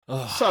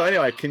So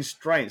anyway,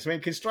 constraints. I mean,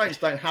 constraints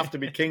don't have to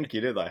be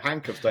kinky, do they?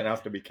 Handcuffs don't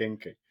have to be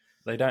kinky.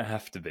 They don't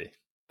have to be,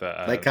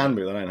 but They can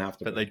be. They don't have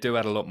to. But be. they do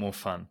add a lot more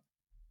fun.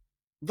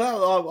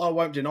 Though I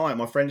won't deny it.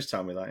 My friends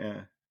tell me that.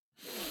 Yeah.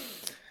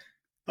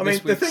 I mean,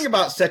 the thing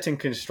about setting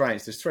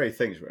constraints, there's three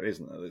things, really,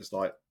 isn't there? It's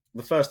like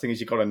the first thing is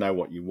you've got to know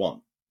what you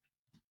want.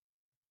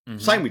 Mm-hmm.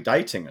 Same with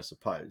dating, I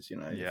suppose. You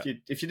know,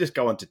 if you just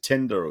go onto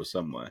Tinder or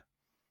somewhere,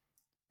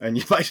 and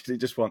you basically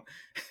just want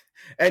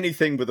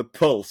anything with a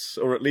pulse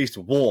or at least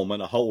warm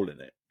and a hole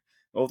in it,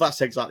 well,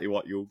 that's exactly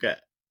what you'll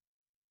get.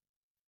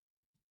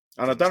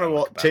 And I don't know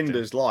what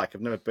Tinder's like.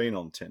 I've never been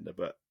on Tinder,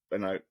 but you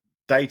know,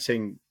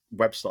 dating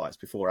websites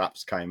before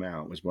apps came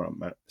out was when I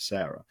met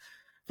Sarah.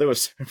 There were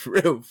some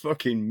real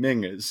fucking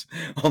mingers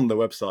on the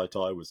website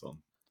I was on.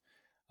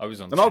 I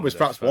was on, and I was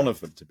perhaps one of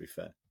them, to be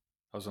fair.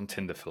 I was on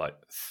Tinder for like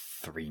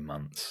 3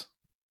 months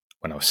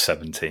when I was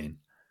 17.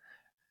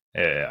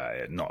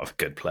 Yeah, not a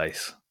good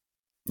place.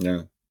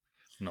 No,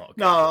 not a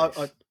good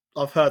place.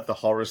 I've heard the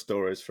horror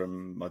stories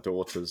from my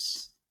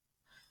daughters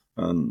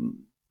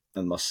and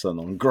my son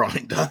on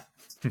Grindr.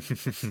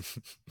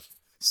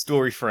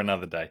 Story for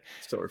another day.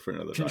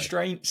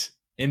 Constraints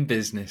in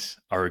business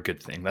are a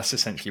good thing. That's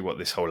essentially what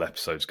this whole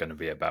episode is going to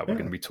be about. We're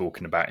going to be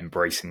talking about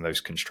embracing those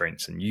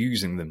constraints and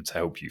using them to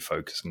help you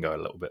focus and go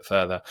a little bit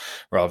further,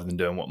 rather than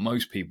doing what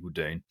most people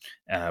do,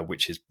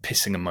 which is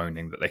pissing and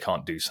moaning that they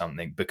can't do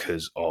something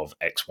because of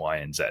X, Y,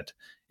 and Z.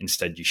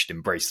 Instead, you should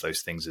embrace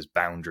those things as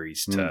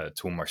boundaries to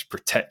almost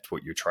protect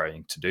what you're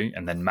trying to do,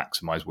 and then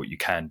maximize what you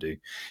can do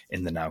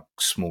in the now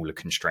smaller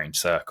constrained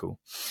circle.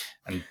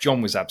 And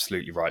John was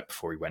absolutely right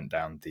before he went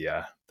down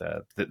the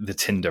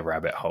Tinder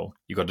rabbit hole.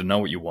 You got to know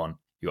what you want.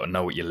 You got to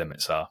know what your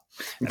limits are,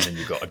 and then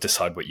you got to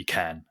decide what you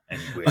can and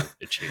will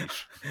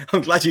achieve. I'm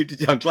glad you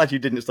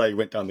didn't say you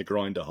went down the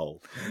Grindr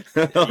hole.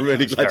 I'm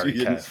really glad you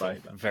didn't say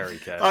that. Very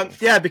careful.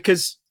 Yeah,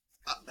 because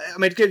I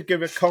mean, to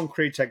give a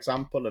concrete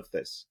example of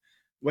this,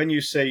 when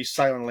you see,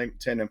 say, on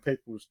LinkedIn and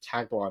people's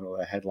tagline or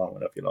their headline,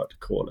 whatever you like to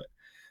call it,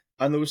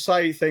 and they'll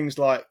say things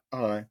like,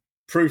 I don't know,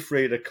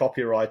 proofreader,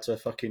 copywriter,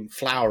 fucking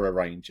flower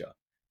arranger.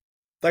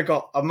 They've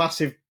got a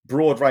massive,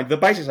 broad range. They're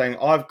basically saying,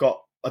 I've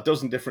got a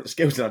dozen different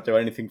skills and I'll do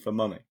anything for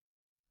money.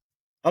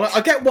 And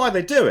I get why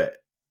they do it.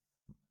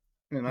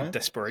 You know?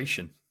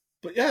 Desperation.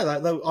 But yeah,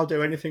 I'll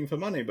do anything for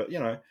money. But, you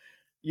know,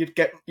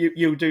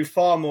 you'll do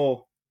far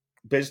more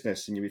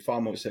business and you'll be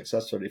far more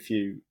successful if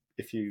you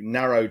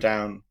narrow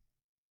down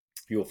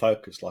your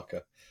focus like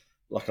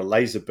a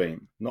laser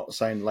beam. Not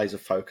saying laser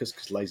focus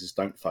because lasers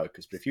don't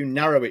focus, but if you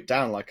narrow it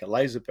down like a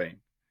laser beam,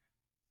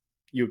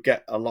 you'll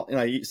get a lot. You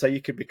know, so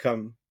you could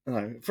become. You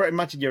know,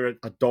 imagine you're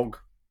a dog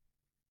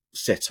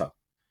sitter.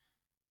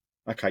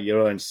 Okay,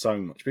 you earn so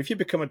much, but if you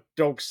become a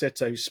dog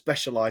sitter who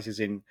specialises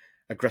in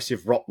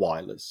aggressive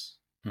Rottweilers,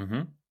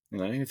 you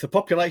know, if the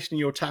population in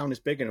your town is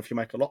big enough, you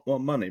make a lot more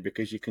money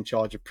because you can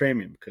charge a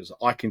premium because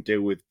I can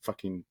deal with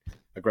fucking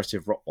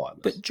aggressive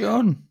Rottweilers. But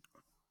John,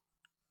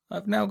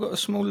 I've now got a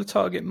smaller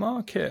target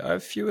market. I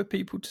have fewer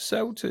people to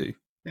sell to.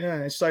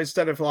 Yeah, so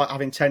instead of like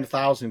having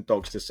 10,000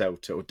 dogs to sell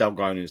to or dog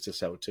owners to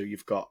sell to,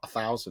 you've got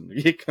 1,000.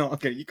 You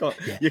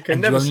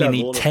can never sell all of them. You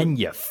only need 10,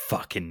 you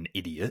fucking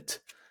idiot.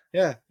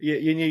 Yeah,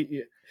 you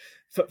need,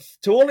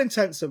 to all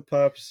intents and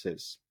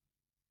purposes,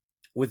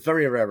 with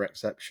very rare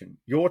exception,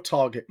 your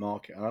target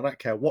market, and I don't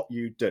care what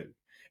you do,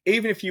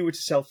 even if you were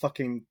to sell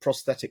fucking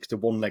prosthetics to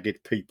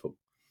one-legged people,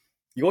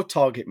 your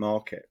target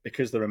market,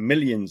 because there are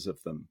millions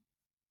of them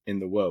in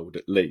the world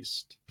at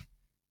least,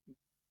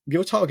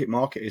 your target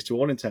market is, to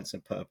all intents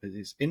and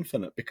purposes,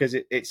 infinite because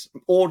it's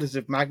orders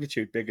of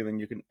magnitude bigger than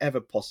you can ever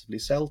possibly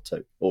sell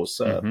to or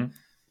serve. You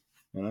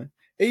know,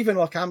 even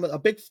like a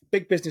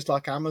big business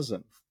like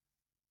Amazon,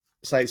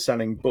 say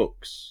selling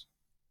books,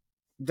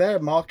 their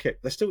market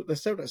they still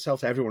don't sell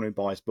to everyone who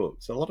buys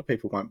books. A lot of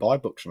people won't buy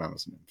books from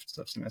Amazon and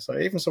stuff. You know? So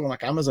even someone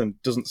like Amazon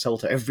doesn't sell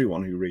to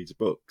everyone who reads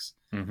books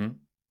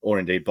or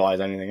indeed buys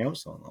anything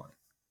else online.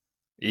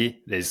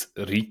 There's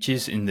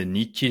riches in the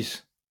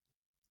niches.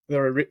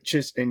 There are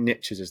riches in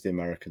niches, as the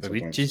Americans are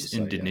going to say. Riches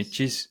in the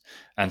niches,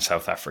 and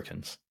South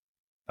Africans.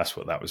 That's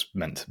what that was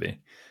meant to be.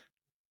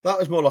 That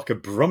was more like a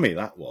Brummie,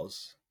 that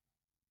was.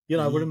 You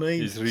know what I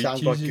mean?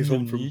 Sounds like you're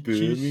from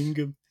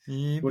Birmingham.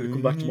 Yeah, want to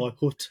come back to my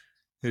hut?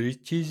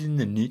 Riches in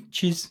the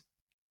niches.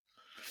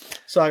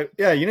 So,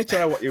 yeah, you need to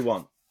know what you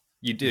want.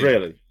 You do.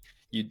 Really.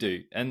 You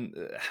do. And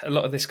a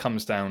lot of this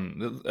comes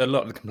down, a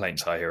lot of the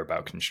complaints I hear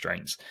about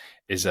constraints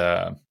is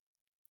around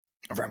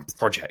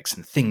projects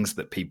and things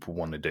that people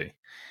want to do.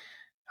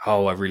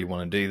 Oh, I really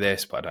want to do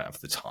this, but I don't have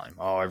the time.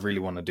 Oh, I really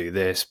want to do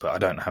this, but I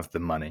don't have the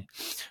money.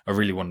 I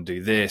really want to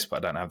do this, but I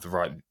don't have the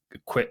right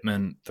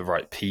equipment, the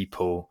right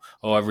people.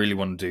 Oh, I really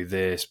want to do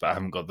this, but I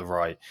haven't got the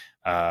right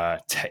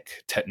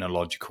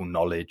technological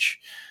knowledge.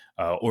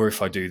 Or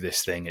if I do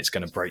this thing, it's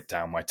going to break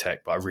down my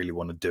tech, but I really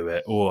want to do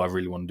it. Or I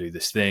really want to do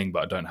this thing,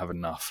 but I don't have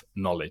enough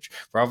knowledge.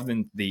 Rather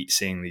than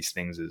seeing these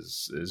things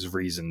as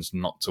reasons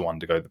not to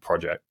undergo the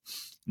project,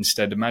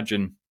 instead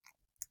imagine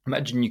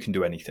you can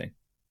do anything.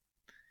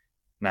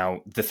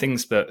 Now, the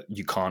things that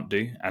you can't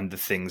do and the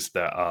things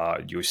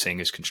that you're seeing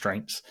as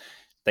constraints,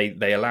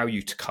 they allow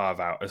you to carve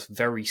out a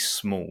very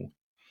small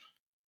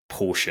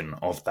portion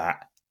of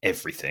that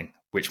everything,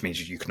 which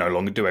means you can no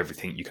longer do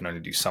everything. You can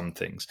only do some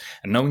things.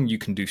 And knowing you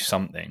can do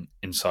something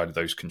inside of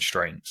those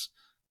constraints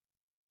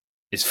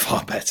is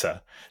far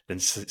better than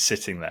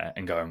sitting there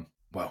and going,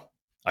 well,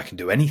 I can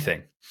do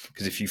anything.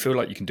 Because if you feel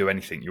like you can do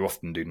anything, you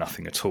often do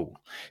nothing at all.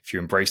 If you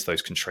embrace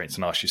those constraints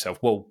and ask yourself,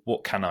 well,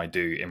 what can I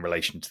do in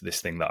relation to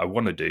this thing that I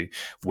want to do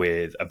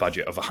with a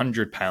budget of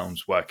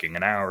 £100, working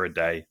an hour a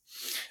day,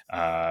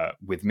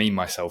 with me,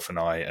 myself and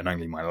I, and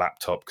only my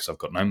laptop because I've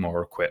got no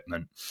more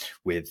equipment,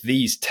 with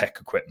these tech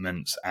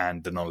equipments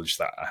and the knowledge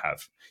that I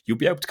have, you'll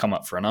be able to come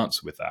up for an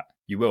answer with that.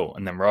 You will.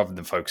 And then rather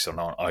than focus on,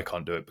 oh, I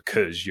can't do it,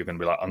 because you're going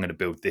to be like, I'm going to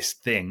build this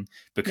thing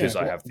because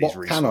I have these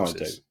resources. What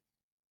can I do?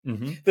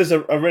 Mm-hmm. There's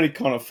a really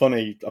kind of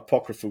funny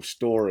apocryphal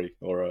story,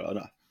 or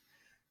a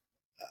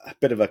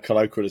bit of a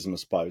colloquialism, I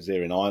suppose,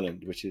 here in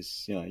Ireland, which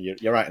is,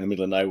 you're out in the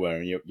middle of nowhere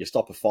and you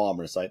stop a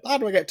farmer and say, how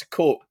do I get to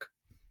Cork?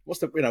 How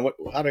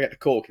do I get to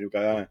Cork? And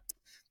he'll go,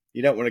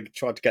 you don't want to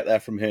try to get there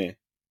from here,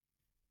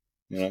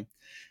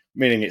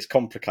 meaning it's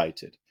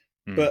complicated.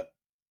 But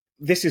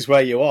this is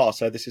where you are,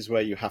 so this is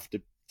where you have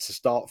to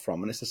start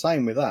from. And it's the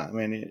same with that. I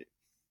mean,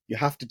 you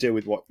have to deal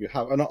with what you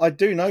have. And I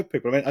do know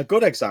people. I mean, a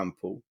good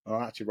example,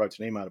 I actually wrote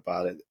an email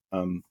about it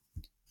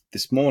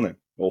this morning,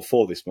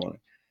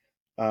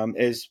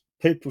 is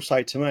people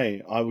say to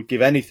me, I would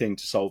give anything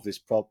to solve this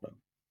problem.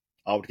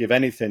 I would give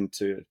anything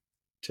to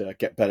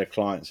get better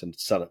clients and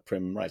sell at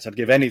premium rates. I'd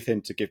give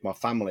anything to give my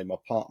family, my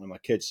partner, my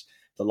kids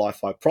the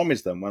life I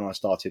promised them when I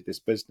started this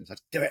business.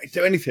 I'd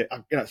do anything.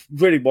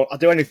 I'd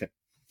do anything.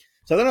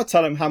 So then I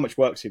tell them how much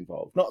work's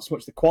involved, not so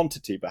much the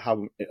quantity, but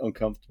how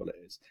uncomfortable it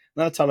is.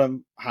 And then I tell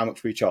them how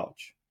much we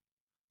charge.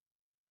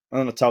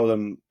 And then I tell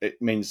them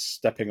it means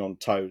stepping on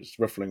toes,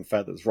 ruffling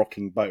feathers,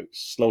 rocking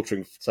boats,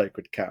 slaughtering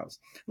sacred cows.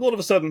 And all of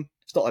a sudden,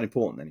 it's not that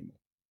important anymore.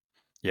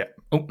 Yeah.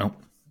 Oh, no.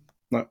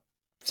 No.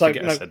 So,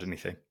 I said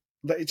anything.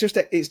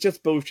 It's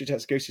just bullshit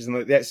excuses. And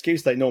the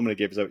excuse they normally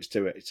give is, it's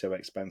too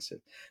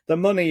expensive. The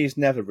money is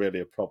never really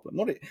a problem.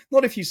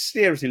 Not if you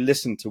seriously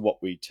listen to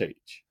what we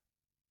teach.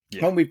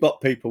 Yeah. When we've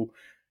got people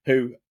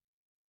who,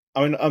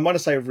 I mean, I want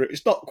to say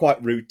it's not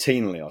quite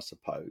routinely, I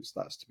suppose,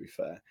 that's to be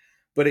fair,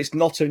 but it's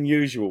not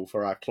unusual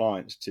for our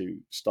clients to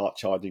start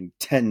charging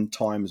 10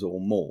 times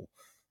or more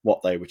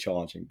what they were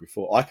charging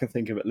before. I can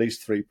think of at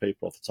least 3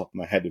 people off the top of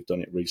my head who've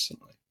done it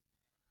recently,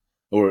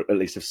 or at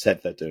least have said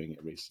they're doing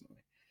it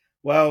recently.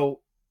 Well,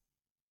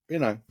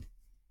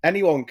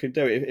 anyone can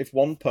do it. If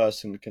one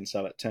person can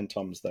sell at 10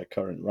 times their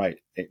current rate,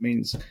 it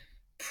means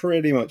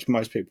pretty much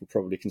most people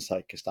probably can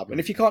take a stab. And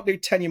if you can't do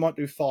 10, you might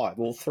do 5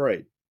 or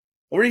 3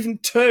 or even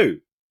 2.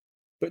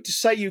 But to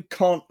say you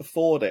can't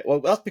afford it,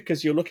 well, that's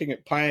because you're looking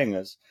at paying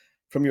us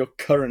from your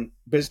current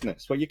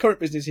business. Well, your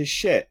current business is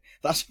shit.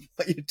 That's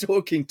what you're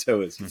talking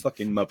to us, you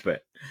fucking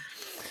muppet.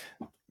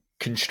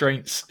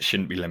 Constraints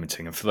shouldn't be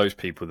limiting. And for those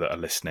people that are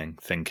listening,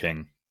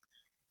 thinking,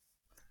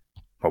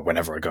 well,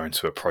 whenever I go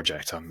into a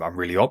project, I'm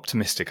really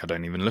optimistic. I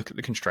don't even look at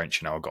the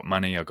constraints. I've got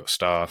money, I've got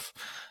staff,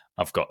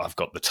 I've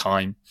got the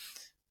time.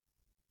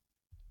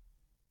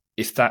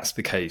 If that's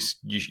the case,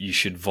 you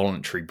should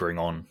voluntarily bring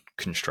on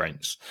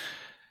constraints.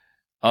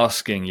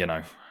 Asking,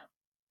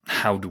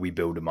 how do we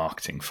build a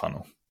marketing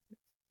funnel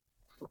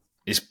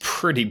is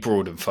pretty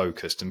broad and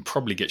focused and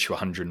probably gets you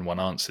 101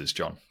 answers,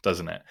 John,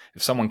 doesn't it?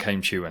 If someone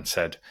came to you and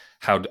said,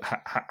 how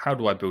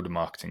do I build a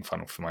marketing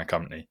funnel for my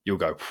company? You'll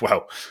go,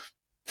 well,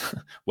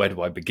 where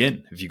do I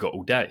begin? Have you got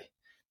all day?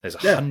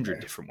 There's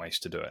 100 different ways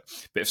to do it.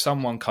 But if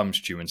someone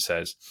comes to you and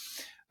says,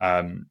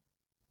 I've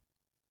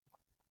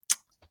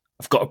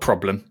got a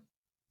problem.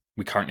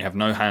 We currently have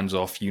no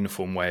hands-off,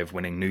 uniform way of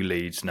winning new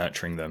leads,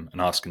 nurturing them,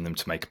 and asking them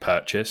to make a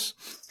purchase.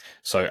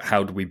 So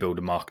how do we build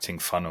a marketing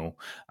funnel?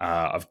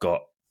 I've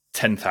got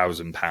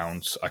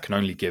 £10,000. I can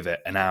only give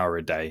it an hour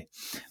a day.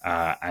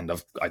 And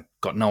I've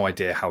got no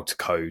idea how to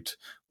code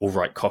or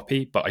write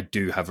copy, but I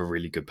do have a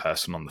really good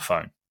person on the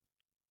phone.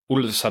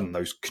 All of a sudden,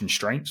 those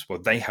constraints, well,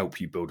 they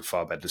help you build a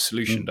far better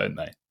solution, don't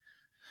they?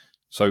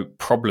 So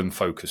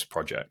problem-focused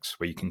projects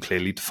where you can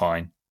clearly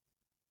define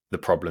the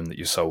problem that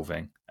you're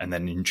solving and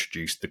then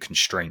introduce the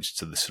constraints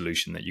to the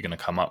solution that you're going to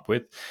come up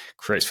with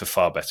creates for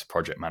far better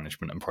project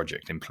management and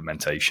project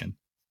implementation.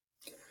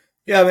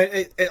 Yeah, I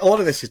mean, a lot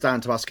of this is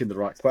down to asking the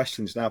right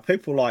questions. Now,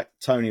 people like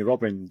Tony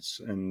Robbins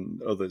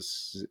and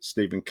others,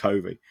 Stephen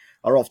Covey,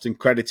 are often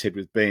credited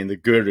with being the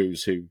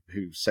gurus who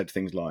said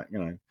things like,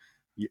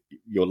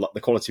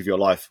 the quality of your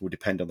life will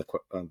depend on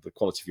the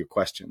quality of your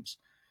questions.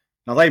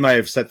 Now, they may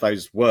have said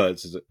those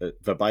words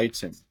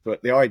verbatim,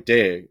 but the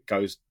idea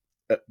goes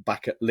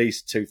back at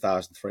least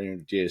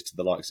 2,300 years to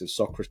the likes of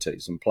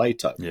Socrates and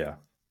Plato. Yeah.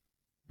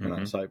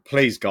 Mm-hmm. So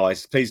please,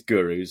 guys, please,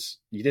 gurus,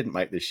 you didn't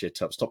make this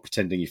shit up. Stop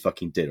pretending you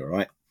fucking did, all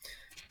right?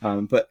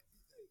 But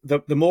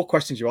the more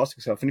questions you ask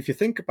yourself, and if you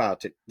think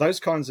about it, those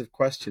kinds of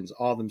questions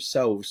are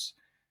themselves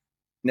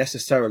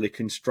necessarily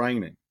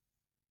constraining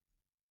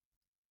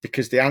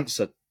because the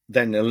answer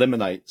then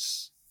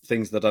eliminates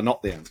things that are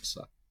not the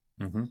answer.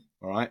 Mm-hmm.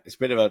 All right? It's a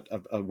bit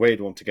of a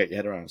weird one to get your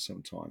head around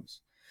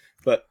sometimes.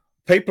 But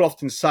people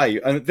often say,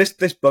 and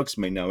this bugs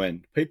me no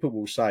end. People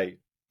will say,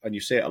 and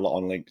you see it a lot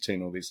on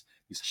LinkedIn, all these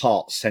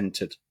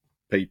heart-centered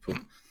people.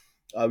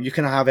 Oh, you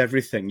can have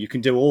everything. You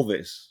can do all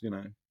this. You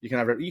know, you can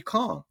have everything. You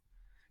can't.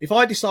 If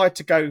I decide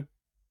to go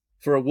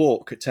for a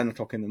walk at 10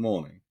 o'clock in the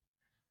morning,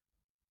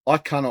 I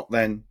cannot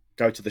then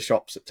go to the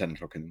shops at 10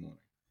 o'clock in the morning.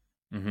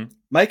 Mm-hmm.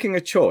 Making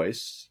a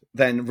choice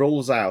then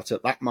rules out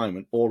at that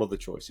moment all other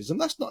choices,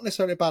 and that's not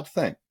necessarily a bad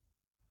thing.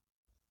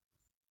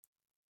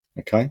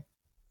 Okay,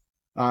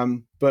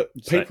 but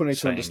people need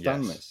to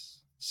understand this.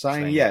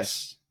 Saying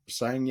yes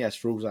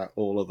rules out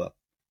all other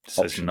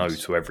says options. No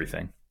to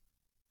everything,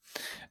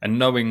 and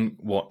knowing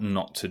what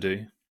not to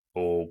do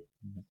or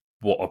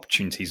what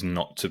opportunities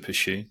not to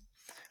pursue,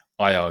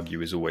 I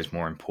argue is always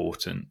more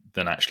important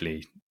than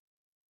actually.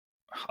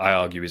 I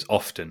argue is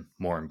often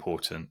more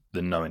important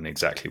than knowing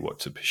exactly what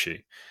to pursue.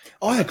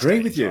 I agree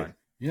with you.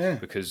 Yeah.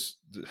 Because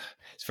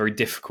it's very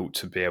difficult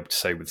to be able to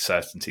say with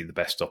certainty the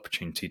best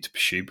opportunity to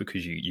pursue,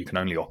 because you can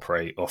only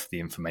operate off the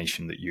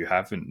information that you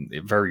have, and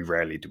very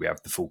rarely do we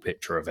have the full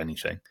picture of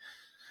anything.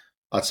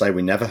 I'd say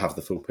we never have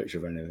the full picture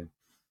of anything.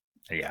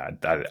 Yeah,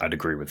 I'd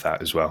agree with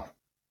that as well.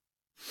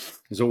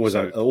 There's always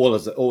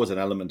always an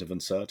element of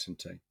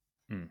uncertainty.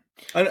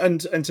 And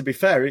to be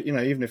fair, you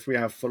know, even if we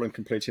have full and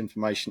complete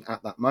information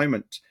at that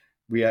moment,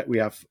 we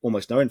have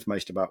almost no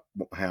information about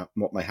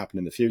what may happen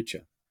in the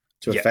future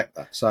to affect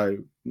that. So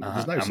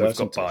there's no certainty. We've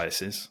got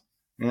biases,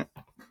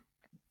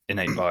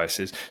 innate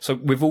biases. So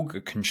we've all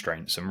got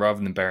constraints, and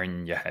rather than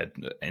burying your head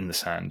in the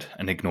sand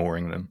and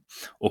ignoring them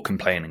or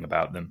complaining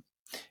about them,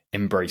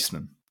 embrace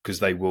them,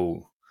 because they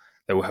will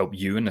help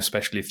you, and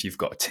especially if you've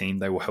got a team,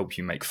 they will help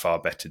you make far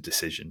better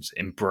decisions.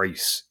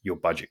 Embrace your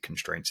budget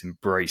constraints,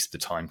 embrace the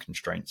time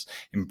constraints,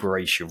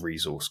 embrace your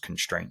resource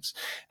constraints,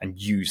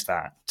 and use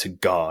that to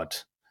guard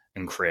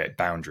and create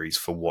boundaries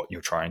for what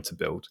you're trying to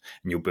build.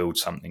 And you'll build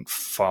something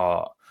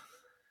far,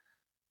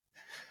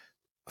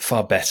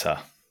 far better,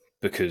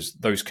 because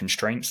those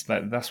constraints,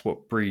 that's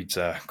what breeds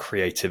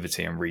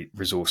creativity and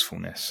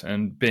resourcefulness.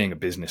 And being a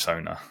business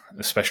owner,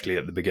 especially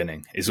at the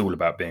beginning, is all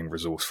about being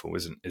resourceful,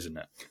 isn't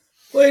it?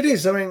 Well, it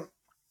is. I mean,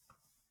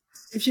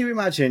 if you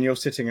imagine you're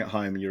sitting at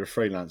home and you're a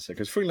freelancer,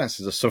 because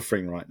freelancers are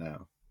suffering right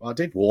now. Well, I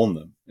did warn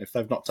them. If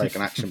they've not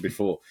taken action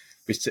before,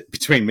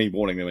 between me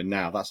warning them and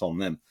now, that's on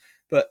them.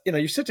 But, you know,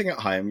 you're sitting at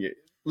home,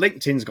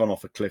 LinkedIn's gone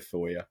off a cliff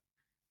for you.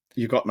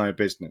 You've got no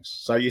business.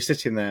 So you're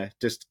sitting there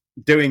just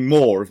doing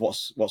more of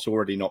what's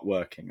already not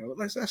working.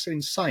 That's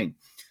insane.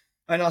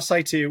 And I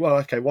say to you, well,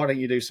 okay, why don't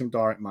you do some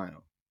direct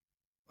mail?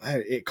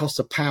 It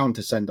costs £1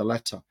 to send a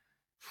letter.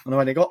 And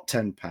I've only got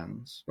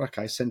 £10.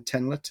 Okay, send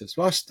 10 letters.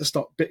 Well,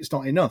 it's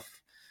not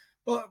enough.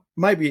 Well,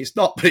 maybe it's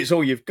not, but it's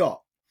all you've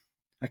got.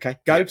 Okay,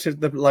 go to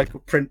the local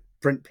print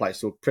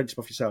place or print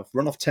them off yourself.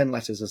 Run off 10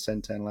 letters and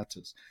send 10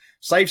 letters.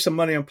 Save some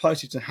money on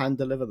postage and hand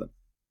deliver them.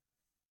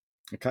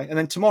 Okay, and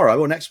then tomorrow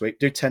or next week,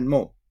 do 10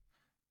 more.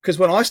 Because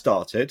when I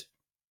started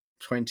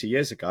 20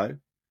 years ago,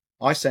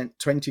 I sent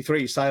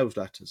 23 sales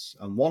letters,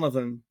 and one of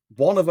them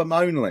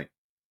only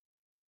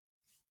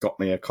got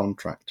me a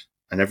contract.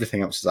 And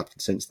everything else has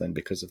happened since then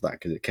because of that,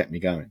 because it kept me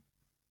going.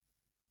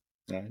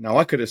 Now,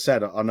 I could have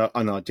said, and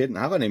I didn't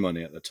have any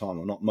money at the time,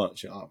 or not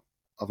much. I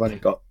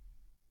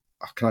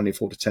can only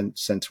afford to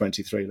send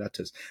 23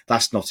 letters.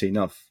 That's not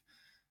enough.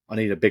 I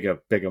need a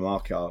bigger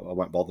market. I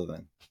won't bother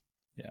then.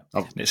 Yeah.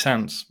 It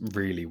sounds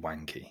really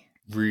wanky.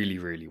 Really,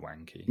 really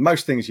wanky.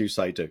 Most things you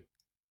say do.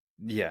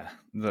 Yeah,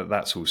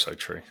 that's also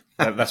true.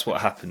 That's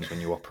what happens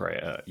when you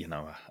operate at,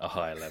 a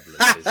higher level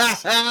of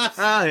business.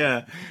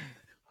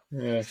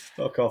 Yeah,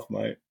 fuck off,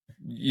 mate.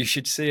 You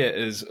should see it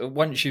as,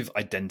 once you've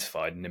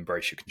identified and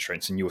embraced your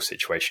constraints in your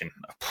situation,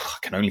 I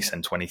can only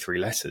send 23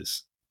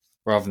 letters,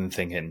 rather than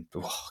thinking,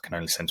 I can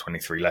only send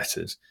 23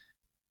 letters.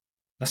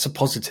 That's a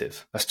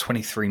positive. That's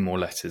 23 more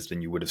letters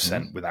than you would have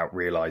sent without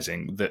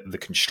realizing the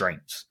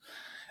constraints.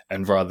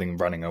 And rather than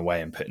running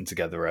away and putting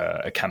together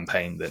a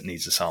campaign that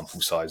needs a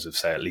sample size of,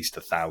 say, at least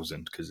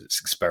 1,000 because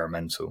it's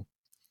experimental,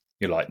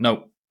 you're like,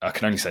 no, I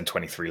can only send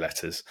 23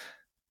 letters.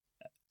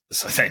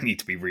 So they need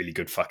to be really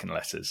good fucking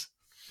letters.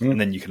 And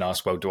then you can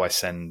ask, well, do I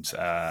send,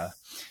 I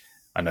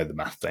know the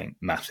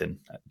math in,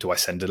 do I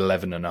send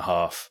 11 and a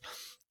half?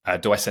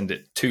 Do I send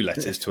it 2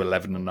 letters to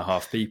 11 and a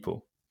half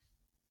people?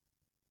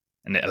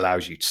 And it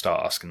allows you to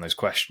start asking those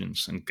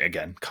questions and,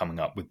 again, coming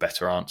up with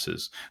better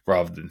answers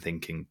rather than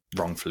thinking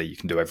wrongfully you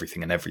can do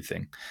everything and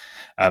everything.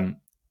 And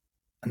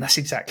that's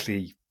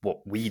exactly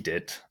what we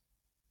did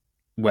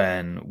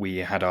when we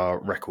had our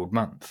record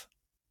month.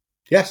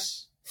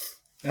 Yes,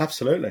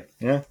 absolutely.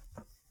 Yeah.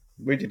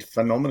 We did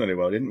phenomenally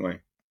well, didn't we?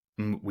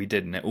 We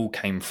did, and it all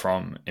came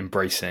from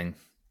embracing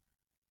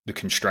the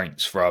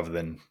constraints rather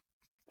than...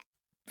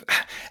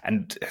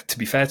 And to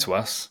be fair to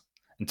us,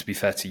 and to be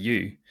fair to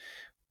you,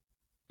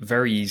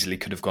 very easily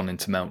could have gone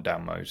into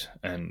meltdown mode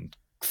and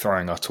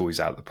throwing our toys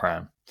out the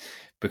pram,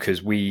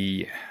 because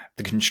the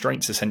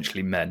constraints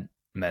essentially meant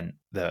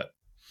that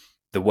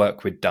the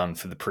work we'd done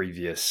for the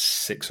previous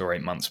 6 or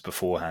 8 months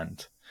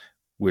beforehand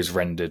was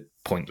rendered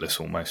pointless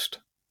almost.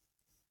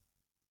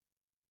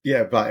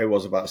 Yeah, but it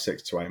was about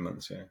 6 to 8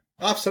 months, yeah.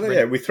 Absolutely,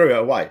 yeah. We threw it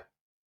away.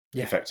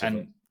 Yeah,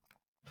 effectively.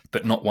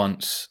 But not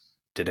once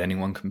did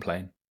anyone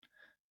complain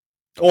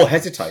or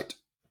hesitate.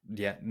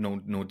 Yeah,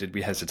 nor did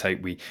we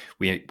hesitate. We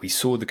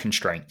saw the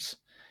constraints,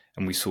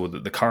 and we saw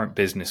that the current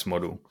business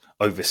model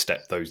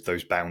overstepped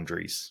those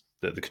boundaries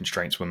that the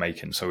constraints were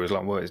making. So it was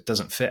like, well, it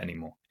doesn't fit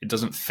anymore. It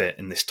doesn't fit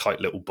in this tight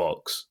little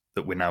box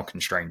that we're now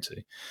constrained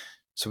to.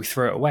 So we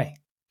threw it away.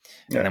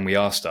 Yeah. And then we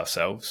asked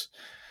ourselves,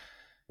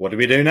 what do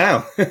we do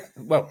now?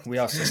 Well, we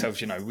asked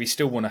ourselves, we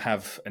still want to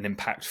have an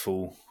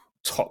impactful,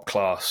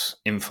 top-class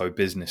info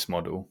business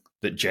model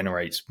that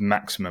generates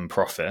maximum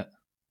profit,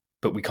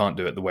 but we can't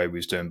do it the way we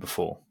was doing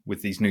before.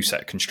 With these new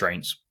set of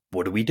constraints,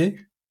 what do we do?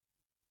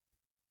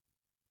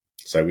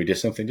 So we did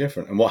something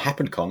different. And what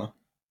happened, Connor?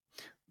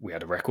 We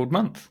had a record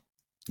month.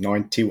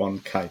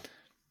 91k.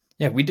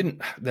 Yeah, we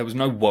didn't. There was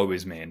no woe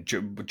is me. And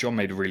John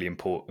made a really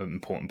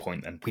important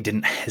point then. We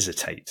didn't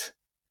hesitate.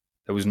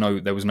 There was no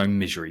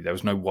misery. There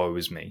was no woe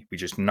is me. We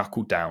just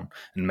knuckled down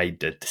and made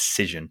the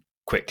decision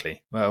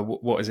quickly. Well,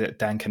 what is it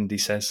Dan Kennedy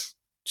says?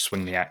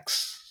 Swing the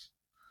axe.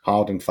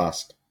 Hard and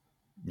fast.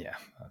 Yeah,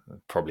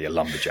 probably a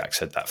lumberjack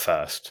said that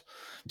first.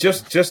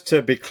 Just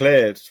to be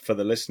clear for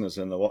the listeners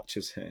and the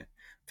watchers here,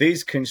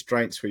 these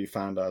constraints we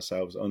found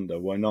ourselves under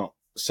were not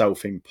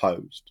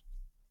self-imposed.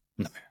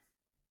 No.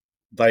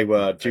 They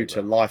were due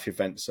to life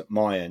events at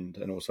my end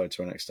and also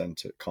to an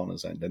extent at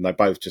Connor's end. And they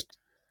both just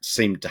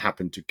seemed to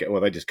happen to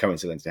they just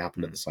coincidentally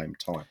happened at the same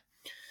time.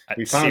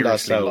 We found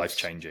ourselves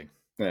life-changing.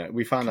 Yeah,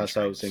 we found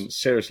ourselves in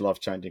serious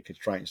life-changing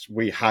constraints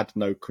we had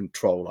no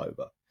control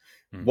over.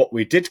 What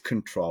we did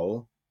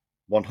control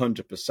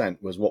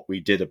 100% was what we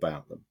did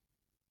about them.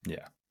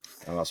 Yeah.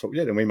 And that's what we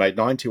did. And we made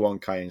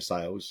 91k in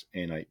sales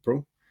in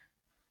April.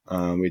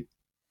 We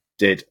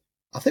did,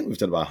 I think we've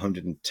done about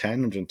 110,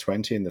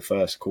 120 in the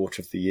first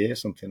quarter of the year,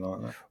 something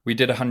like that. We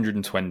did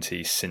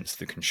 120 since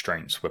the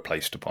constraints were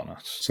placed upon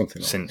us.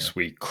 Something like since that.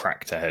 We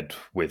cracked ahead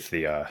with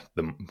the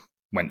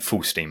went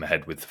full steam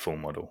ahead with the full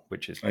model,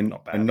 which is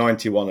not bad. And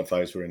 91 of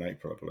those were in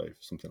April, I believe,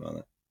 something like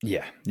that.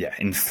 Yeah,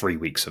 in 3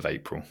 weeks of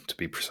April, to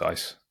be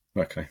precise.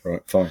 Okay,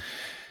 right, fine.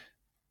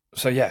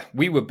 So yeah,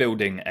 we were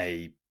building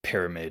a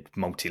pyramid,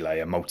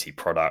 multi-layer,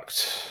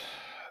 multi-product,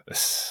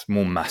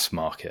 more mass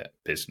market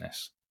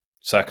business.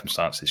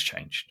 Circumstances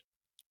changed.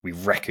 We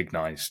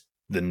recognized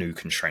the new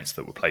constraints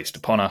that were placed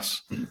upon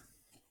us.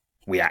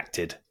 We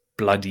acted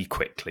bloody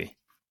quickly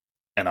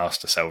and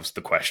asked ourselves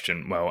the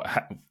question, well,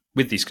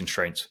 with these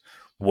constraints,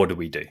 what do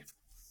we do?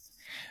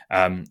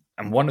 And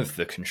one of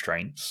the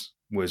constraints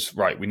was,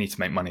 right, we need to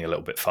make money a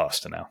little bit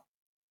faster now,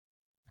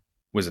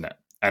 wasn't it?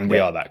 And we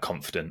are that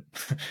confident.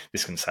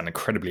 This can sound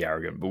incredibly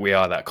arrogant, but we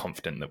are that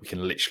confident that we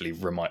can literally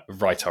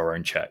write our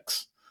own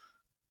checks.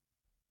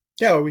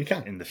 Yeah, well, we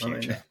can. In the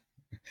future.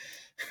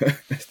 I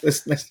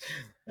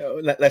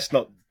mean, let's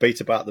not beat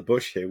about the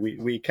bush here.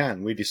 We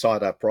can. We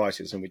decide our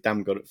prices and we're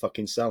damn good at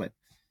fucking selling.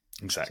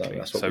 Exactly. So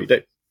that's what we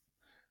do.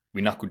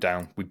 We knuckled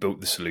down. We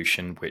built the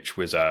solution, which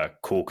was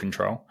core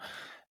control.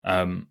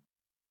 And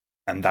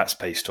that's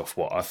based off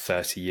our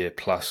 30-year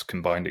plus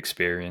combined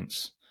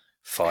experience.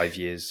 5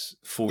 years,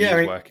 4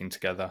 years working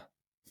together.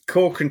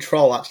 Core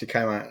control actually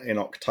came out in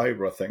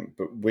October, I think,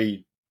 but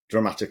we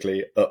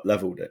dramatically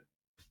up-leveled it.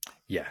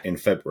 Yeah. In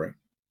February.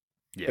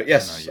 Yeah. But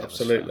yes,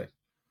 absolutely.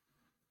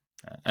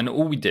 And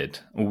all we did,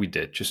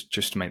 just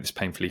to make this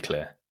painfully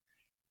clear,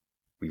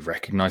 we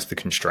recognized the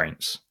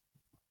constraints.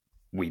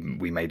 We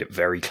made it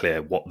very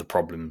clear what the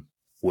problem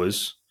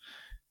was,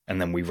 and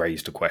then we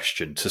raised a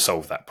question to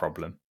solve that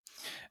problem.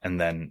 And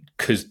then,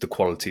 because the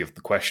quality of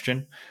the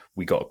question,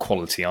 we got a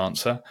quality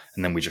answer,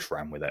 and then we just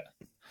ran with it.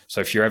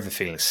 So if you're ever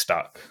feeling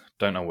stuck,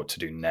 don't know what to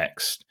do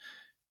next,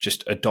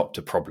 just adopt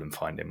a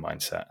problem-finding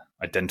mindset.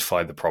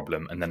 Identify the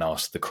problem, and then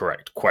ask the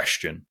correct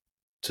question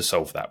to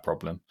solve that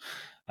problem.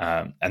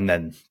 And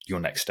then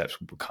your next steps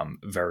will become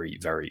very,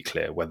 very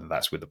clear, whether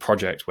that's with a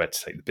project, where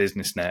to take the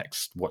business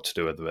next, what to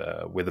do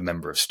with a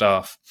member of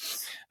staff.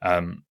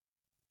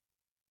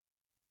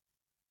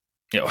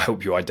 It'll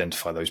help you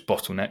identify those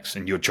bottlenecks,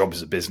 and your job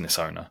as a business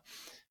owner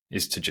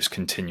is to just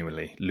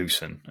continually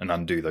loosen and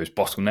undo those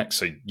bottlenecks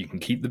so you can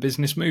keep the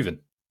business moving.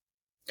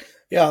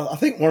 Yeah, I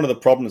think one of the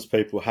problems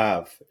people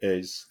have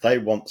is they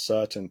want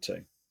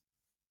certainty.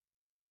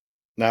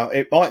 Now,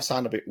 it might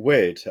sound a bit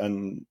weird,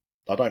 and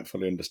I don't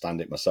fully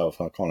understand it myself.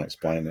 I can't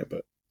explain it,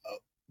 but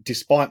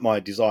despite my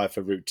desire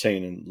for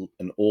routine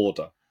and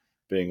order,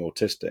 being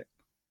autistic,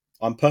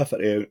 I'm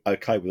perfectly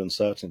okay with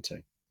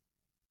uncertainty.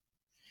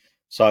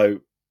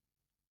 So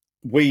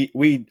we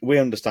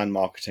understand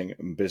marketing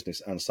and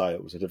business and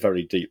sales at a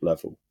very deep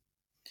level.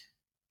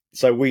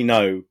 So we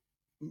know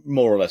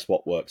more or less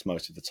what works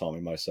most of the time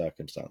in most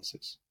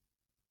circumstances.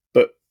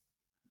 But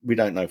we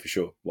don't know for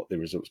sure what the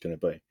result's going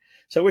to be.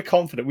 So we're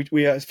confident.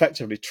 We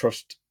effectively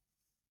trust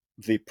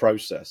the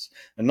process,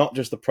 and not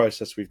just the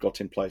process we've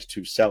got in place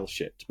to sell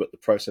shit, but the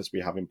process we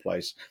have in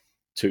place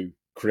to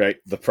create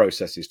the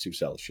processes to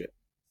sell shit.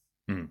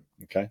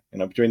 Okay,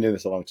 and I've been doing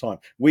this a long time.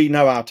 We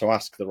know how to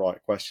ask the right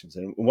questions,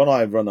 and when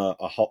I run a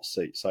hot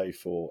seat, say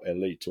for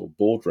Elite or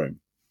Boardroom,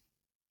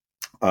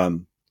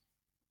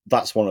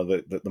 that's one of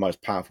the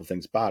most powerful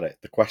things about it.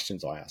 The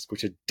questions I ask,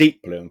 which are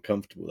deeply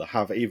uncomfortable, that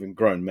have even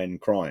grown men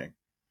crying,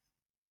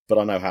 but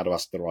I know how to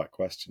ask the right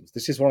questions.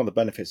 This is one of the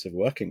benefits of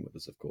working with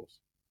us, of course.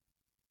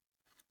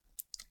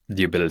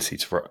 The ability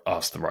to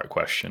ask the right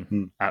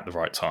question at the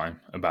right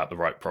time about the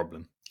right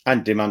problem.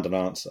 And demand an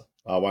answer.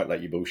 I won't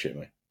let you bullshit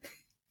me.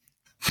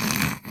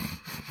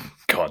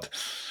 God.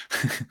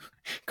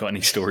 Got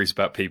any stories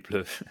about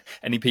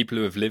any people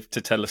who have lived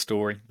to tell a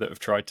story that have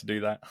tried to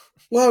do that?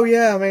 Well,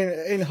 yeah, I mean,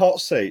 in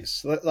hot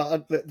seats,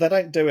 they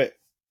don't do it.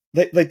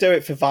 They do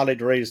it for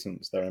valid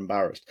reasons. They're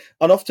embarrassed.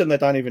 And often they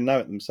don't even know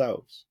it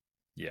themselves.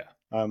 Yeah.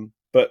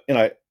 But, you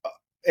know,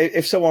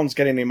 if someone's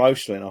getting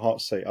emotional in a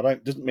hot seat,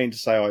 doesn't mean to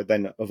say I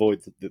then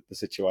avoid the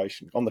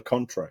situation. On the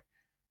contrary,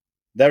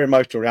 their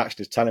emotional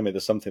reaction is telling me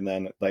there's something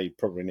there that they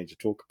probably need to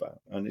talk about.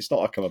 And it's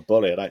not like I'm a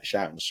bully. I don't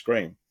shout and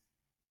scream.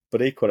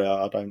 But equally,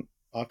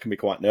 I can be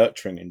quite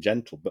nurturing and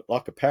gentle, but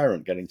like a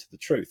parent getting to the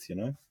truth, you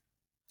know?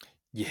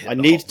 I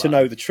need to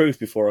know the truth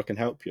before I can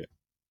help you.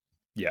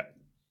 Yeah.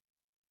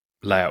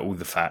 Lay out all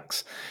the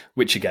facts,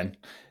 which again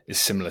is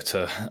similar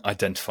to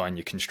identifying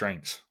your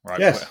constraints,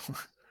 right? Yes.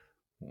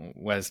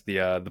 Where's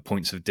the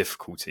points of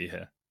difficulty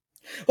here?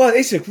 Well,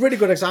 it's a really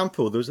good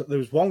example. There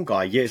was one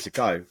guy years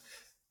ago,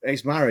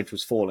 his marriage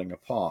was falling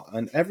apart,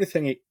 and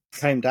everything it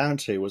came down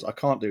to was, I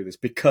can't do this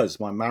because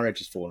my marriage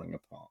is falling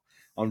apart.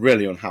 I'm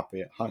really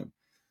unhappy at home.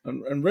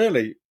 And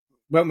really,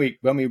 when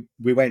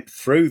we went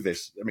through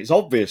this, I mean, it's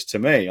obvious to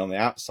me on the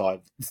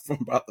outside from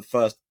about the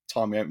first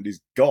time he opened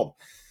his gob,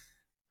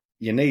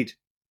 you need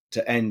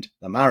to end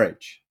the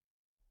marriage,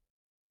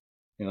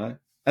 you know?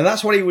 And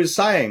that's what he was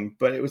saying,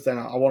 but it was then,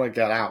 I want to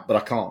get out, but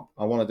I can't.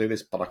 I want to do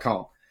this, but I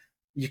can't.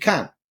 You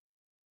can.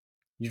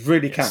 You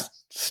really can.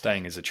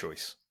 Staying is a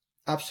choice.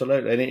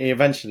 Absolutely. And he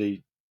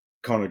eventually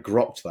kind of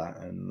grokked that,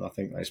 and I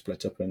think they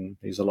split up, and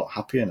he's a lot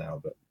happier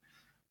now. But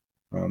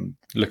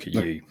look at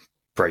you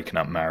breaking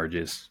up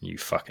marriages, you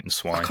fucking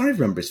swine. I can't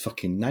even remember his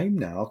fucking name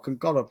now. I've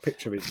got a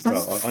picture of his.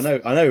 Well, I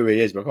know who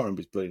he is, but I can't remember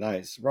his bloody name.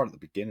 It's right at the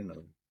beginning of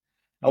him.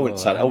 I wouldn't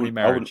say how many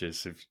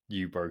marriages have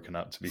you broken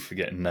up to be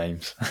forgetting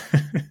names?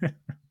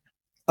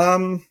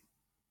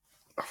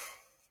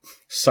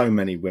 So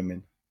many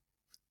women.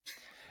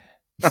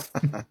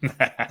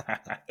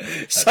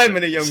 So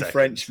many young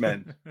French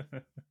men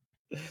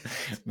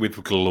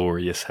with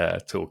glorious hair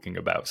talking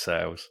about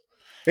sales.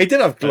 He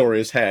did have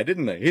glorious hair,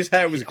 didn't he? His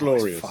hair was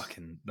glorious.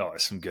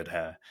 It's some good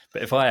hair.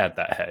 But if I had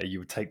that hair, you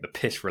would take the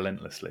piss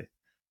relentlessly.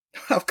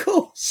 Of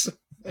course.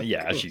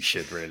 Yeah, as you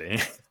should, really.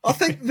 I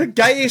think the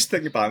gayest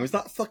thing about him is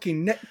that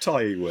fucking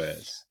necktie he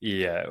wears.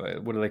 Yeah,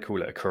 what do they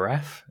call it? A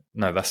carafe?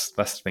 No, that's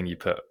the thing you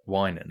put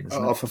wine in,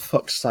 isn't it? For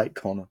fuck's sake,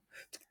 Connor.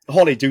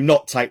 Holly, do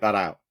not take that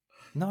out.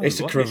 No, it's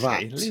a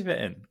cravat. Leave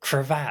it in.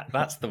 Cravat,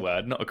 that's the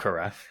word, not a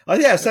carafe. Oh,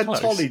 yeah, I said,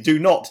 Holly, do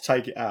not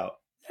take it out.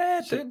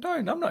 Yeah,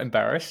 don't. I'm not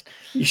embarrassed.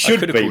 You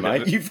should be,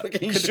 mate. You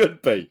fucking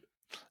should be.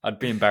 I'd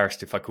be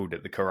embarrassed if I called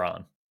it the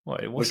Quran.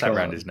 What's that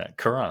around his neck?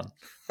 Quran.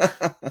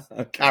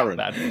 Karen.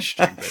 That'd be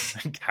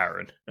stupid.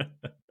 Karen.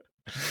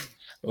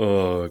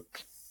 Oh.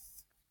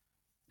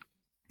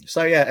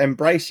 So, yeah,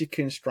 embrace your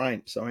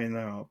constraints. I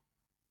mean,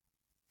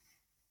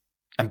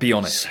 and be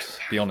honest.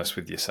 Be honest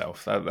with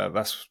yourself.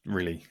 That's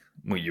really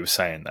what you were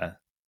saying there.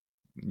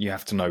 You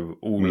have to know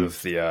all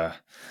of the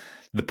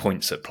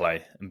points at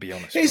play and be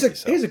honest with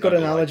yourself. Here's a good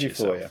analogy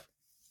for you.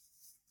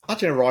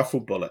 Imagine a rifle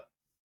bullet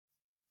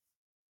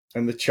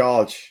and the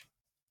charge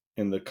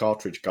in the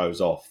cartridge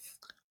goes off.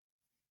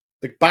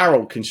 The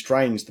barrel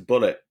constrains the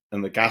bullet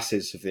and the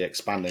gases of the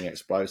expanding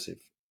explosive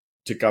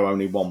to go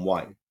only one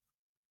way.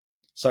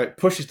 So it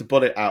pushes the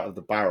bullet out of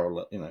the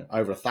barrel at,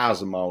 over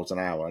 1,000 miles an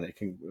hour, and it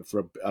can,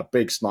 for a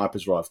big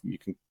sniper's rifle,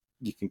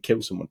 you can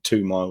kill someone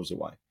 2 miles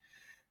away.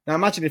 Now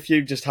imagine if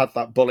you just had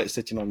that bullet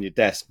sitting on your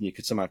desk and you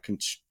could somehow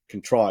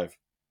contrive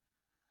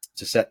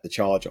to set the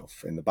charge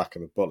off in the back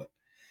of the bullet.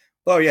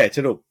 Well, yeah,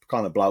 it'll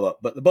kind of blow up,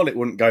 but the bullet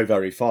wouldn't go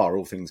very far,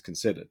 all things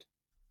considered.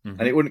 Mm-hmm.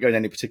 And it wouldn't go in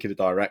any particular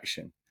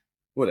direction,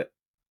 would it?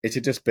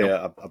 It'd just be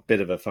a bit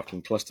of a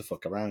fucking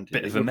clusterfuck around you.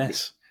 Bit of a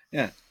mess.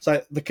 Yeah.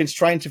 So the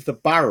constraint of the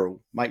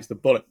barrel makes the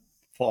bullet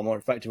far more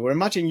effective. Or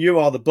imagine you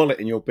are the bullet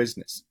in your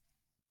business.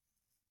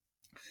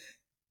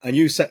 And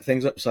you set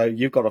things up so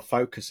you've got a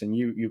focus and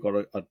you've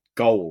got a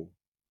goal.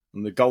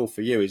 And the goal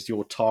for you is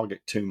your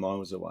target 2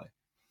 miles away.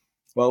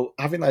 Well,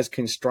 having those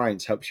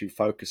constraints helps you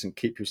focus and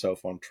keep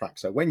yourself on track.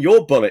 So when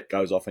your bullet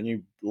goes off and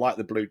you light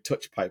the blue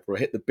touch paper or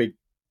hit the big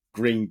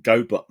green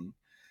go button,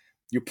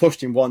 you're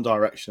pushed in one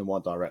direction and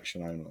one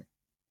direction only.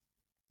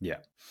 Yeah.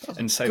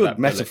 And say good that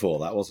metaphor,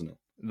 that wasn't it?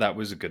 That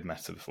was a good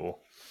metaphor.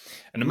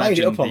 And made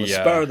it up on the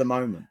spur of the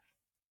moment.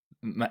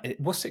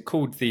 What's it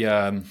called?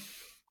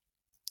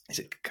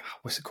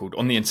 What's it called?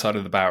 On the inside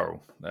of the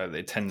barrel,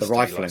 it tends to be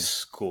like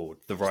scored.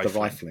 The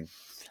rifling.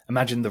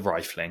 Imagine the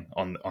rifling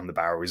on the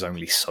barrel is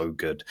only so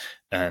good,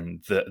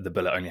 and the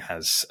bullet only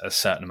has a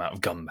certain amount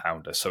of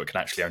gunpowder, so it can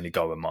actually only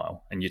go a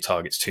mile, and your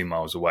target's 2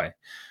 miles away.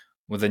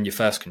 Well, then your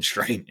first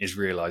constraint is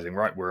realizing,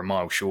 right, we're a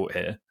mile short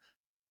here.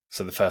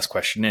 So the first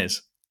question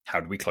is,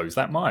 how do we close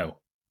that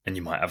mile? and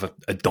you might have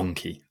a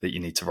donkey that you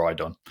need to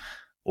ride on,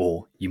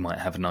 or you might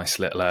have a nice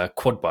little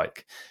quad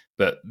bike.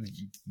 But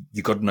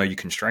you got to know your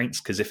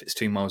constraints, because if it's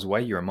 2 miles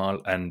away, you're a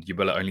mile, and your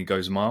bullet only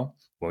goes a mile.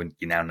 Well,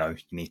 you now know you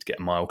need to get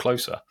a mile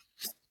closer.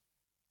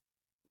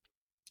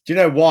 Do you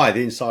know why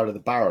the inside of the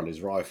barrel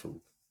is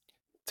rifled?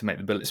 To make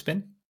the bullet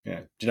spin?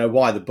 Yeah. Do you know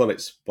why they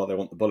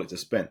want the bullet to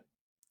spin?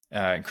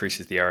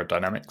 Increases the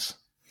aerodynamics.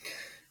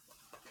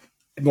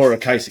 More of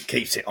a case, it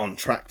keeps it on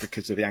track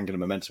because of the angular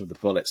momentum of the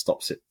bullet,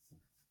 stops it,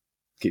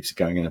 keeps it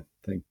going in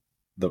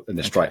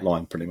a straight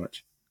line, pretty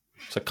much.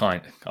 So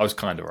I was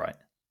kind of right.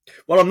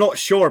 Well, I'm not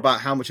sure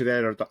about how much of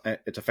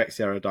it affects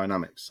the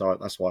aerodynamics, so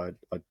that's why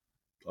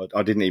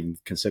I didn't even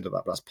consider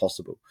that, but that's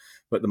possible.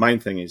 But the main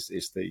thing is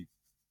the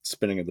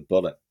spinning of the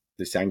bullet,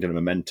 this angular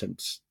momentum.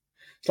 It's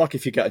like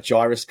if you get a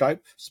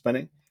gyroscope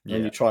spinning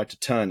and you try to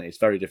turn it, it's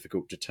very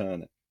difficult to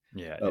turn it.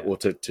 Or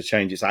to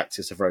change its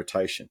axis of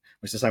rotation.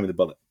 It's the same with the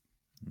bullet.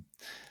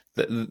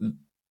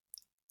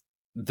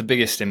 The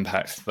biggest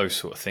impact those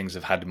sort of things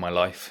have had in my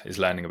life is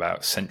learning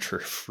about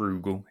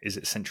centrifugal. Is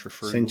it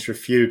centrifugal?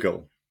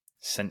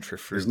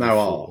 Centrifugal There's no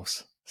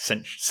force.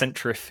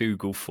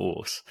 Centrifugal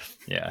force.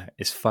 Yeah,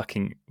 it's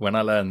fucking. When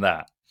I learned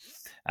that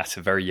at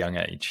a very young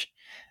age,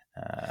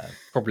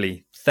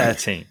 probably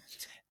 13,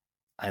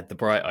 I had the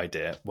bright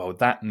idea. Well,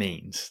 that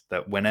means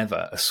that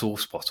whenever a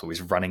sauce bottle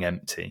is running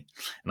empty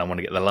and I want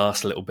to get the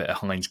last little bit of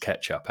Heinz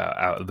ketchup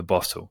out of the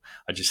bottle,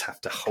 I just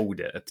have to hold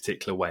it a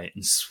particular way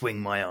and swing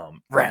my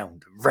arm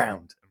round and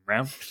round and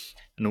round,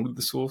 and all of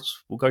the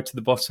sauce will go to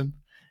the bottom,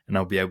 and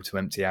I'll be able to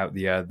empty out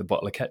the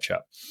bottle of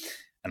ketchup.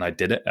 And I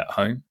did it at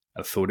home.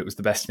 I thought it was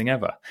the best thing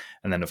ever.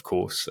 And then, of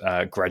course,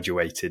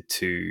 graduated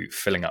to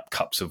filling up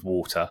cups of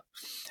water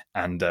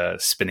and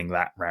spinning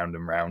that round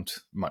and round,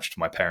 much to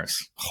my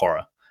parents'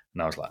 horror.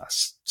 And I was like,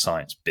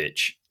 science,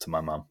 bitch, to my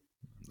mum.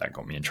 That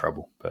got me in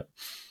trouble. But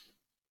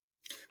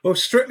well,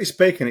 strictly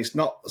speaking, it's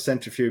not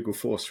centrifugal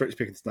force. Strictly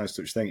speaking, there's no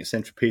such thing. It's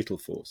centripetal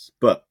force.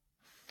 But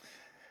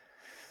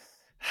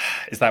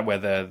is that where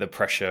the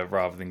pressure,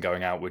 rather than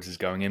going outwards, is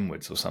going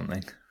inwards or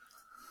something?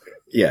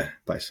 Yeah,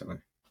 basically.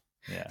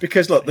 Yeah.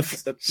 Because look,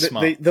 let's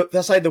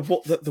say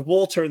the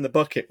water in the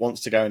bucket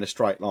wants to go in a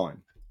straight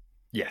line.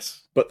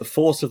 Yes. But the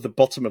force of the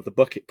bottom of the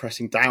bucket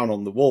pressing down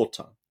on the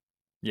water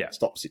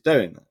stops it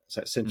doing that.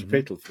 So it's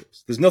centripetal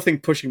force. There's nothing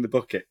pushing the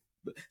bucket.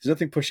 There's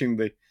nothing pushing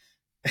the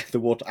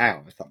water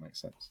out, if that makes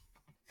sense.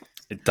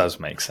 It does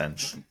make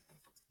sense.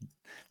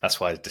 That's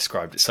why I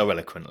described it so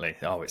eloquently.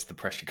 Oh, it's the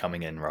pressure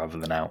coming in rather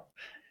than out.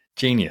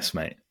 Genius,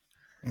 mate.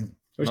 Well,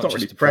 it's not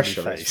really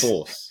pressure, it's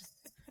force.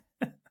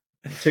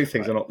 Two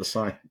things are not the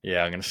same.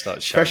 Yeah, I'm going to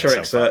start showing pressure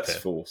exerts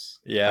force.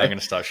 Yeah, I'm going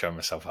to start showing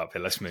myself up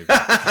here. Let's move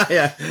on.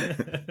 Yeah.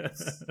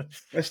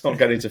 Let's not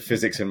get into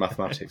physics and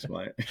mathematics,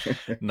 mate.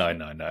 No.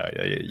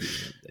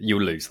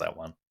 You'll lose that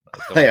one.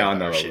 Yeah, I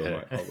know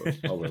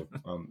I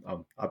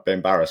will. I'd be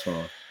embarrassed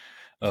when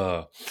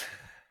I...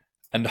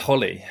 And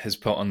Holly has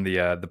put on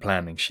the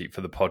planning sheet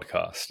for the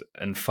podcast,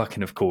 and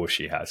fucking of course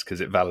she has,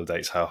 because it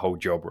validates her whole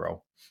job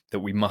role, that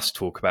we must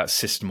talk about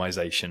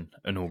systemization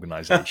and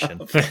organization.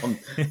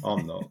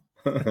 I'm not.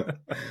 Do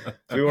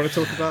we want to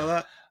talk about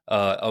that?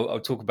 I'll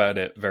talk about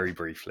it very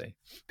briefly.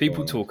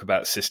 People talk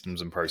about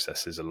systems and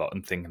processes a lot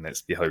and thinking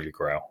it's the holy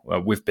grail. Well,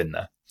 we've been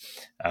there.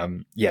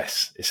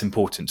 Yes, it's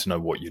important to know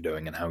what you're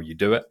doing and how you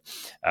do it,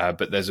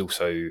 but there's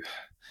also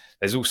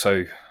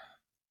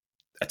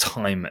a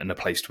time and a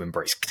place to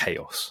embrace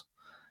chaos,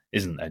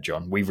 isn't there,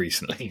 John? We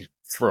recently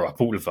tore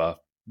up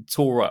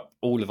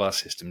all of our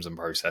systems and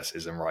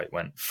processes and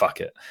went,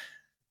 fuck it.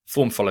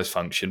 Form follows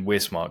function. We're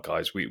smart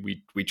guys.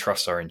 We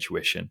trust our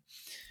intuition.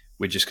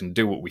 We're just going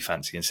to do what we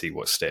fancy and see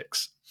what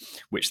sticks,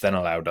 which then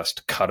allowed us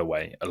to cut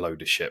away a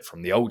load of shit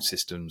from the old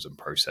systems and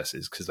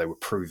processes because they were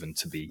proven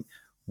to be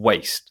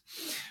waste.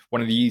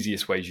 One of the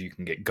easiest ways you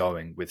can get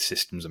going with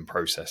systems and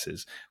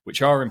processes,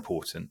 which are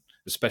important,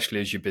 especially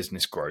as your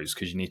business grows,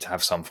 because you need to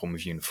have some form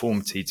of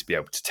uniformity to be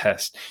able to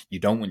test. You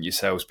don't want your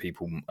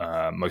salespeople,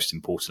 most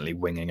importantly,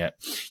 winging it.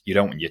 You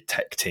don't want your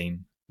tech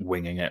team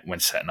winging it when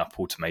setting up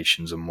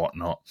automations and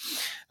whatnot.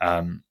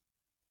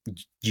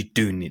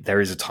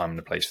 There is a time and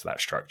a place for that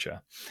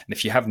structure. And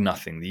if you have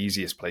nothing, the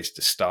easiest place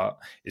to start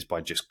is by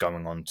just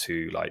going on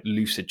to like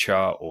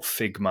Lucidchart or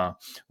Figma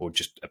or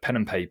just a pen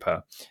and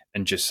paper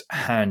and just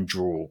hand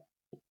draw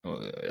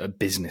a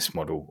business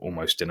model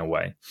almost in a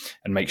way,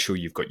 and make sure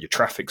you've got your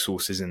traffic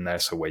sources in there,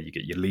 so where you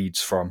get your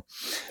leads from,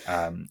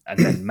 and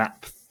then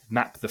map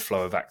the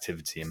flow of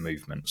activity and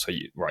movement. So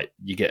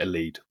you get a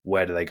lead,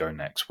 where do they go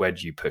next, where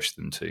do you push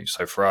them to?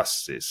 So for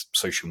us it's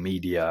social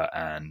media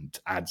and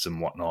ads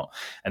and whatnot,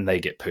 and they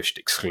get pushed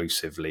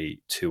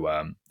exclusively to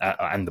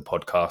and the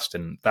podcast,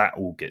 and that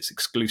all gets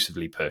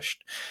exclusively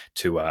pushed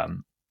to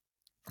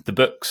the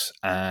books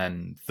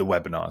and the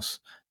webinars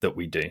that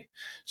we do.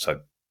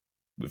 So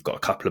we've got a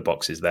couple of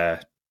boxes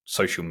there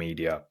social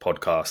media,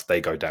 podcasts,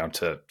 they go down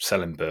to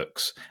selling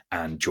books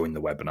and join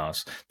the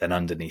webinars. Then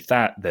underneath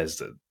that, there's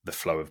the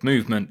flow of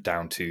movement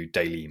down to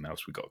daily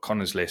emails. We've got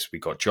Connor's list,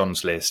 we've got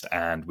John's list,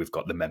 and we've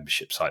got the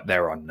membership site.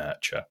 There are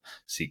nurture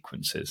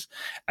sequences.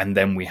 And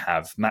then we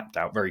have mapped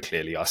out very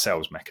clearly our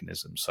sales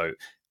mechanism. So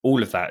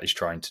all of that is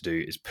trying to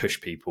do is push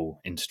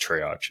people into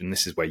triage. And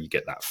this is where you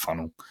get that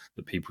funnel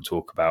that people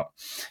talk about.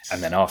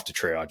 And then after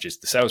triage is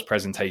the sales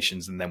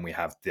presentations. And then we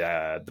have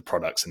the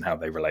products and how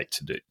they relate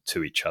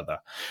to each other.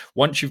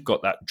 Once you've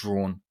got that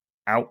drawn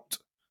out,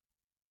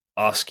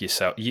 ask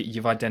yourself,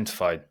 you've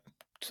identified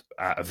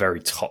at a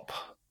very top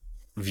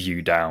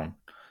view down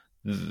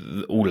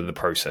all of the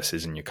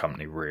processes in your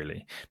company,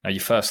 really. Now,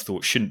 your first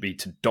thought shouldn't be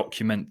to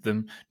document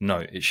them. No,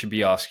 it should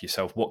be ask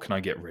yourself, what can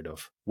I get rid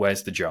of?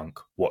 Where's the junk?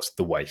 What's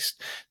the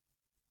waste?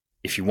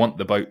 If you want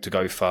the boat to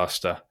go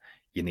faster,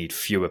 you need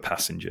fewer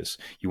passengers.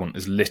 You want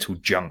as little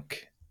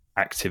junk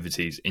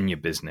activities in your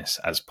business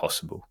as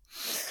possible.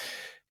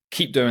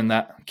 Keep doing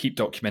that, keep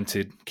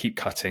documented, keep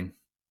cutting.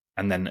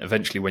 And then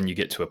eventually when you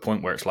get to a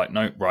point where it's like,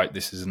 no, right,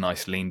 this is a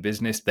nice lean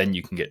business, then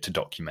you can get to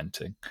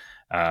documenting.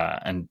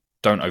 And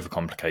don't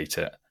overcomplicate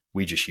it.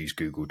 We just use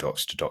Google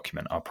Docs to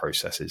document our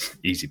processes.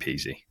 Easy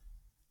peasy.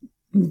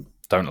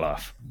 Don't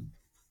laugh.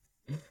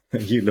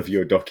 You love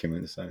your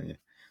documents, don't you?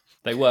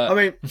 They were. I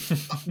mean,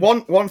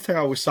 one thing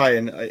I was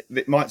saying,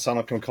 it might sound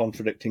like I'm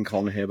contradicting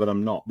Connor here, but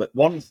I'm not. But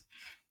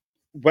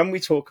when we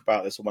talk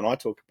about this, or when I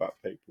talk about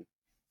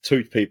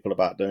to people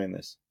about doing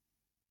this,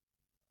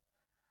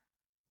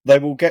 they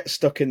will get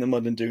stuck in the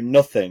mud and do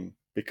nothing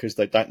because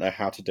they don't know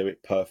how to do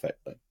it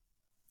perfectly.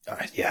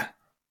 Yeah.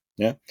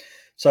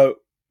 So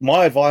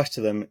my advice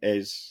to them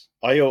is,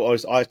 I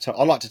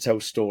like to tell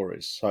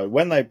stories. So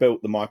when they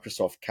built the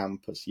Microsoft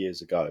campus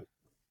years ago,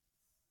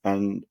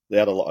 and they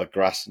had a lot of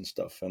grass and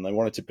stuff, and they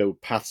wanted to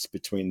build paths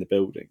between the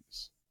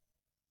buildings.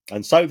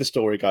 And so the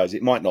story goes,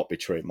 it might not be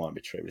true, it might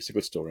be true. It's a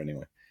good story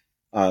anyway.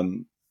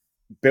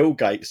 Bill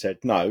Gates said,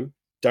 no,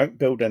 don't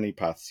build any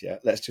paths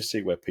yet. Let's just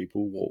see where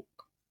people walk.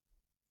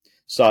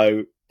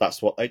 So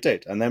that's what they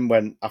did. And then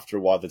when, after a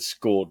while, they'd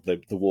scored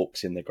the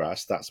walks in the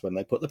grass, that's when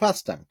they put the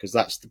paths down, because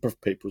that's the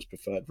people's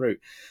preferred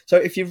route. So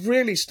if you're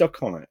really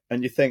stuck on it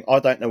and you think, I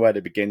don't know where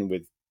to begin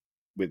with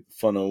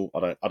funnel,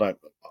 I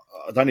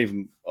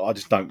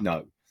just don't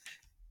know.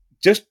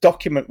 Just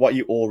document what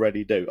you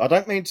already do.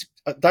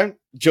 Don't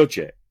judge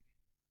it.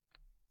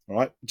 All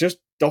right? Just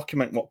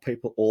document what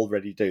people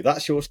already do.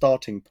 That's your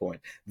starting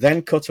point.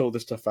 Then cut all the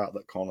stuff out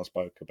that Connor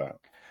spoke about.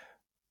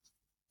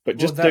 But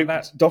just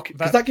because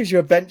that gives you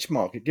a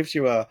benchmark. It gives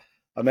you a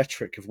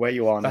metric of where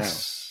you are now.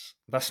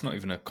 That's not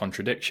even a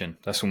contradiction.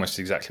 That's almost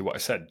exactly what I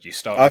said. You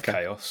start with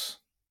chaos.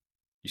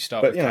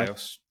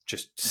 Chaos.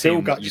 Just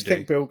seeing what you do.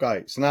 Think Bill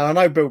Gates. Now, I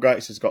know Bill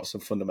Gates has got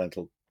some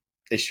fundamental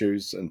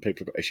issues and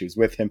people have got issues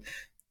with him.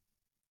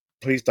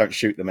 Please don't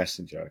shoot the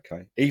messenger,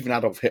 okay? Even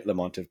Adolf Hitler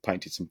might have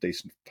painted some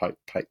decent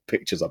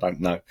pictures, I don't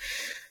know.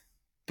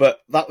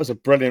 But that was a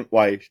brilliant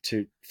way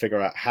to figure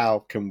out how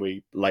can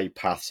we lay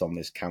paths on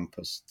this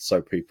campus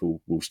so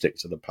people will stick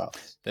to the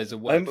paths. There's a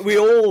way. And we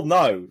all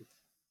know,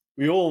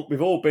 we've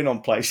all been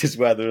on places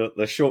where there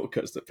are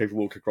shortcuts that people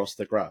walk across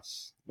the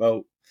grass.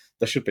 Well,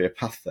 there should be a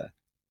path there.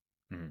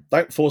 Mm.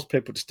 Don't force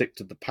people to stick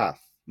to the path.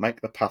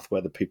 Make the path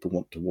where the people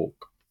want to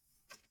walk.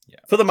 Yeah.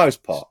 For the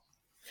most part.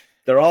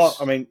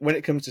 When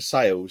it comes to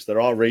sales,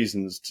 there are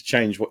reasons to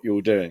change what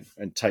you're doing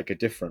and take a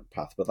different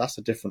path, but that's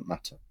a different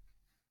matter.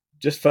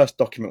 Just first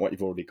document what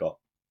you've already got.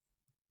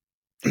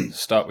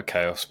 Start with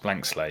chaos,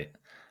 blank slate.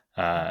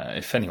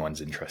 If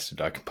anyone's interested,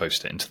 I can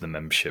post it into the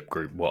membership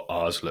group what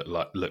ours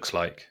looks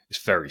like.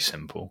 It's very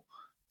simple.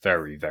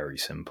 Very, very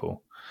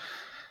simple.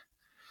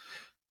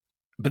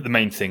 But the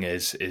main thing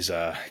is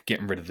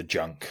getting rid of the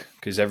junk,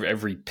 because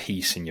every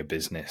piece in your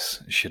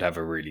business should have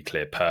a really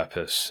clear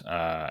purpose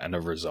and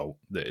a result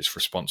that it's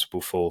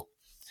responsible for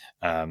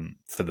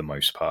the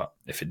most part.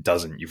 If it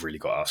doesn't, you've really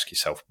got to ask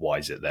yourself, why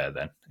is it there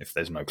then, if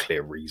there's no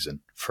clear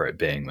reason for it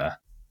being there?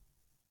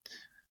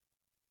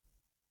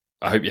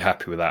 I hope you're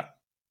happy with that,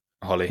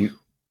 Holly.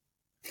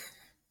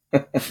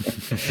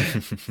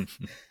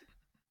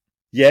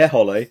 Yeah,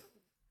 Holly.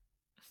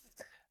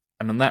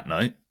 And on that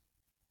note,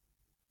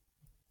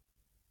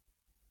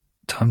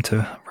 time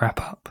to wrap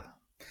up.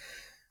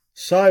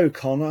 So,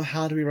 Connor,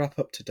 how do we wrap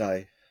up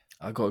today?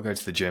 I got to go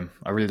to the gym.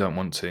 I really don't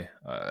want to.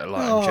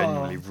 I'm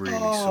genuinely really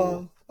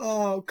sore.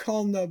 Oh,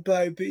 Connor,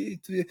 baby.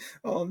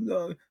 Oh,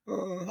 no.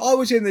 I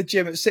was in the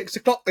gym at 6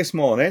 o'clock this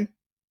morning.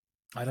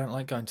 I don't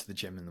like going to the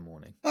gym in the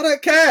morning. I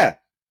don't care.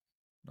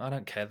 I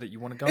don't care that you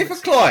want to go. If a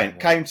client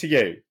came to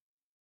you,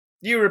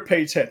 you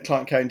repeat it,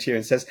 client came to you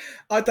and says,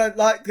 I don't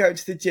like going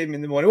to the gym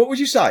in the morning, what would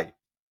you say?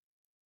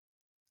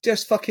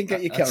 Just fucking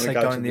get your camera and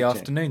go in the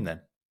afternoon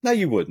then. No,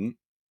 you wouldn't.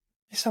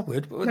 Yes, I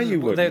would. No, you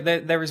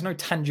wouldn't. There is no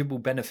tangible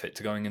benefit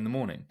to going in the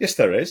morning. Yes,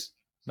 there is.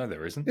 No,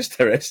 there isn't. Yes,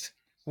 there is.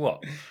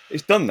 What?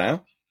 It's done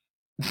now.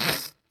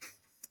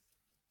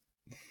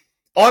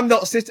 I'm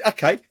not sitting.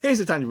 Okay, here's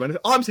the tangible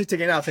benefit. I'm sitting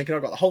here now thinking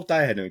I've got the whole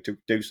day ahead of me to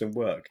do some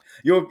work.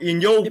 You're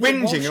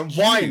whinging and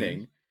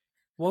whining.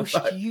 Whilst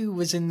you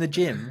was in the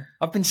gym,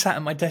 I've been sat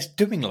at my desk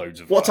doing loads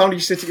of What work. time do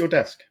you sit at your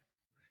desk?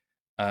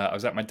 I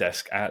was at my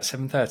desk at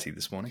 7:30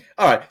 this morning.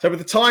 All right. So by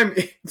the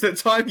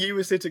time you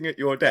were sitting at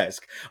your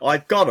desk,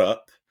 I'd got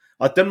up,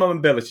 I'd done my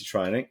mobility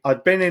training,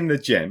 I'd been in the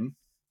gym,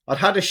 I'd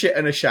had a shit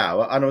and a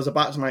shower, and I was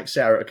about to make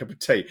Sarah a cup of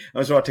tea. I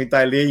was writing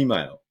daily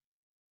email.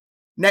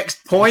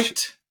 Next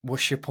point.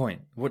 What's your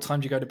point? What time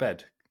do you go to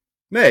bed?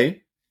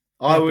 Me?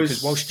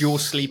 Because whilst you're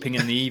sleeping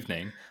in the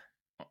evening,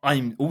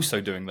 I'm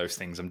also doing those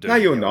things. I'm doing. No,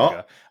 you're yoga.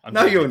 not. I'm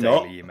No, doing you're the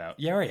not. daily email.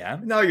 Yeah, I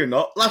am. No, you're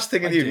not. Last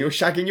thing in the evening, you're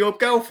shagging your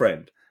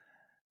girlfriend.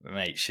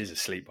 Mate, she's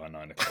asleep by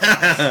 9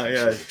 o'clock.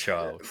 Yeah. She's a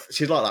child.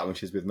 She's like that when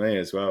she's with me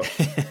as well.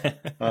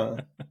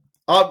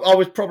 I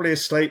was probably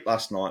asleep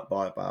last night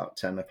by about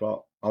 10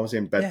 o'clock. I was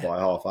in bed by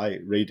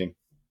 8:30 reading.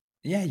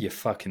 Yeah, you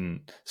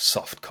fucking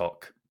soft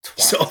cock. Twat.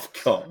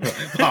 Soft cock.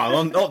 Well,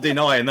 I'm not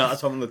denying that.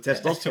 That's on the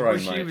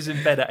testosterone, mate. She was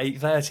in bed at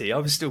 8:30. I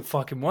was still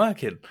fucking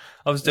working.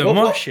 I was doing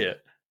my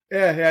shit.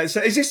 Yeah.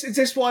 So is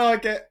this why I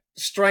get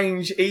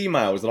strange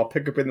emails that I'll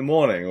pick up in the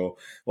morning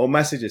or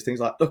messages, things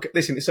like, look,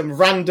 listen, it's some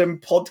random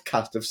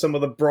podcast of some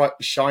other bright,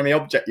 shiny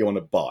object you want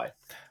to buy.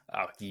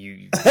 Oh,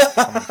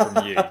 coming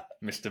from you,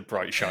 Mr.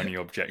 Bright Shiny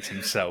Object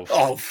himself.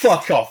 Oh,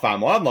 fuck off,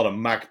 am I? I'm not a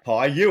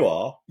magpie. You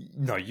are.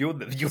 No, you're a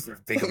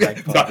bigger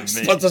magpie than me.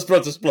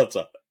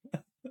 Splutter.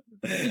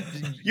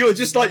 You're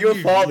just like your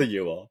father,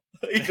 you are.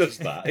 He does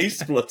that. He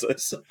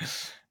splutters.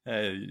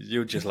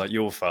 You're just like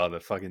your father,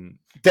 fucking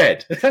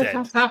dead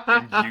and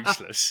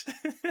useless.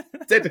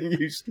 Dead and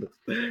useless.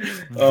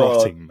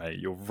 Rotting, mate.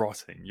 You're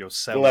rotting. Your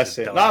cells. Bless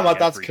it. No,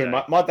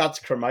 my dad's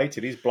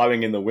cremated. He's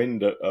blowing in the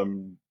wind at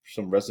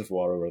some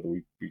reservoir or other.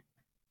 We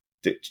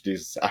ditched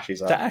his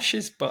ashes out. Do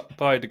ashes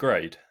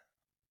biodegrade,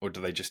 or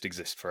do they just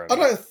exist forever? I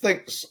don't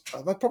think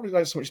they probably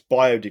don't so much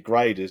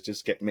biodegrade as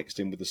just get mixed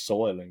in with the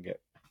soil and get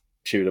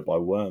chewed up by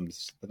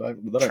worms. They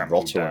don't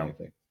rot or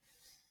anything.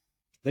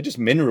 They're just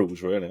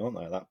minerals, really, aren't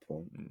they, at that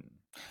point?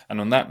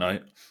 And on that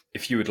note,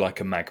 if you would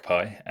like a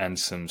magpie and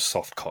some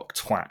softcock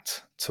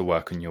twat to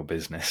work on your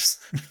business,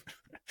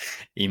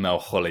 email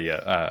Holly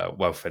at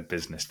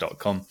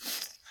wellfedbusiness.com,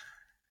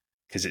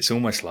 because it's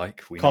almost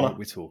like we know what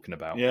we're talking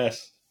about.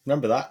 Yes,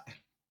 remember that?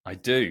 I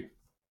do.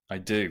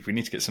 We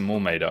need to get some more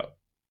made up.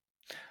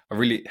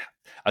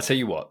 I tell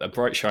you what, a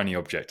bright, shiny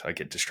object I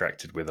get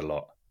distracted with a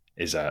lot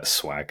is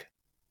swag.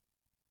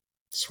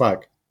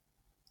 Swag?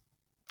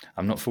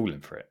 I'm not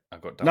falling for it. I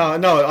got done.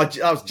 No,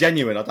 I was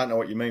genuine. I don't know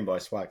what you mean by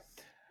swag.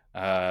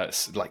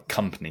 Like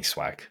company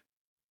swag,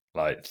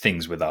 like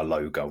things with our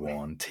logo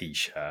on,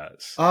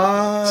 t-shirts.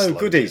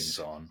 Goodies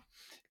on,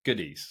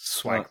 goodies,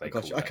 swag. They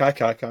call it.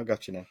 Okay, I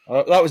got you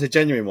now. That was a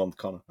genuine one,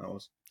 Connor. That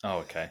was. Oh,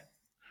 okay.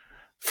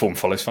 Form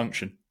follows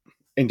function.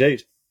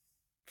 Indeed.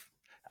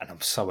 And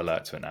I'm so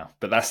alert to it now.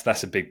 But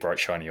that's a big, bright,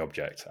 shiny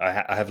object. I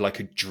have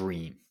like a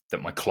dream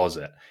that my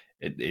closet.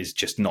 It is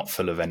just not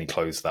full of any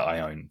clothes that I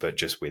own, but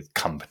just with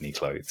company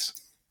clothes.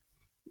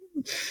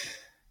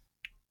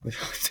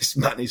 This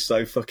man is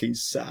so fucking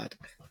sad.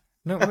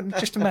 No,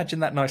 just imagine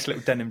that nice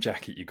little denim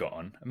jacket you got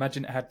on.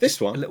 Imagine it had this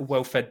one, a little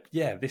well-fed.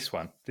 Yeah, this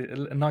one,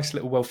 a nice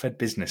little well-fed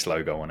business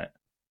logo on it.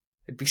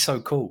 It'd be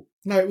so cool.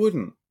 No, it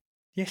wouldn't.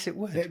 Yes, it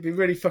would. It'd be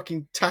really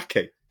fucking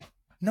tacky.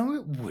 No,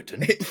 it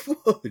wouldn't. It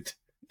would.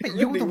 But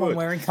you're the one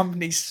wearing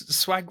company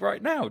swag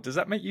right now. Does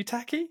that make you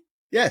tacky?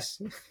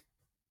 Yes.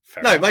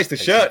 No, it makes the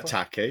shirt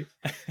tacky.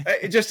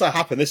 It just so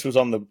happened this was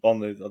on the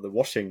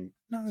washing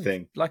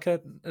thing. Like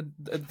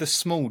the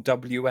small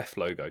WF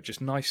logo, just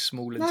nice,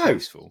 small, and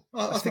tasteful.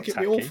 I think it'd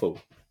be awful.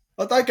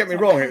 Oh, don't get me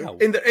wrong.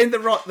 In the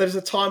right, there's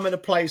a time and a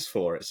place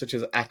for it, such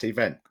as at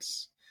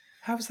events.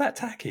 How's that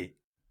tacky?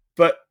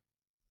 But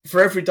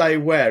for everyday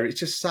wear, it's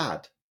just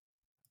sad.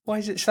 Why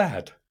is it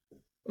sad?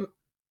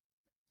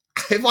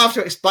 If I have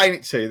to explain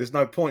it to you, there's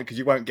no point because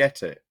you won't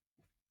get it.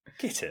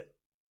 Get it.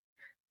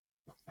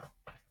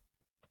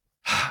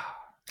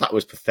 That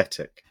was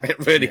pathetic. It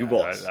really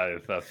was. I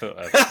thought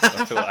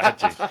I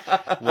had you.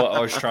 What I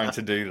was trying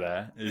to do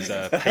there is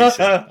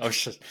pacing. I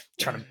was just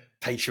trying to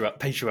pace you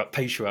up,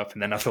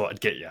 and then I thought I'd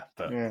get you.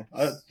 But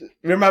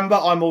remember,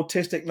 I'm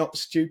autistic, not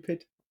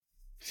stupid.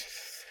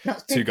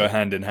 Two go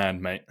hand in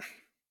hand, mate.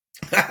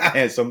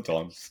 Yeah,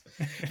 sometimes.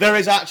 There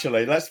is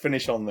actually, let's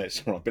finish on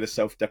this. A bit of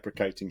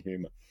self-deprecating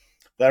humour.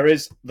 There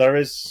is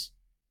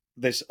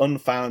this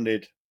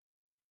unfounded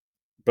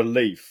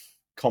belief,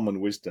 common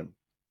wisdom,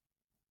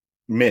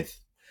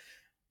 myth.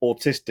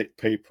 Autistic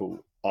people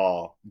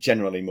are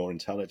generally more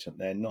intelligent.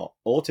 They're not.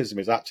 Autism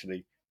is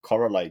actually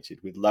correlated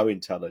with low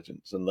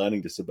intelligence and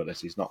learning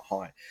disabilities, not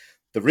high.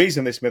 The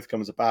reason this myth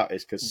comes about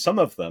is because some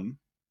of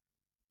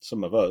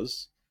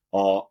us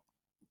are,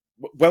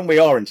 when we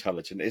are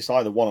intelligent, it's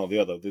either one or the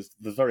other. There's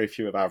very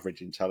few of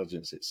average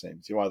intelligence, it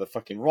seems. You're either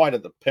fucking right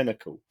at the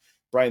pinnacle,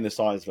 brain the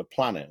size of a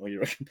planet, or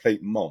you're a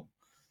complete mong.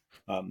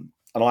 And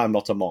I am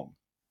not a mong.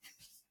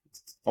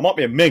 I might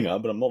be a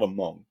minger, but I'm not a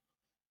mong.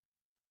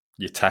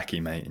 You're tacky,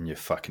 mate, and you're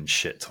fucking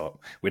shit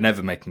top. We're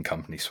never making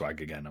company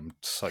swag again. I'm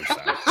so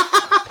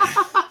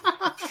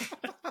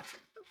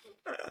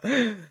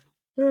sad.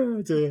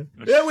 Oh dear.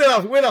 Yeah,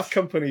 we'll have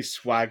company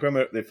swag when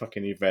we're at the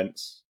fucking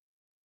events.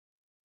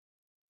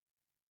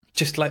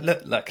 Just like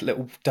look, like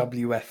little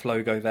WF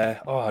logo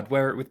there. Oh, I'd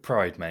wear it with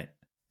pride, mate.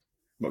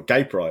 What,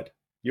 gay pride?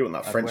 You want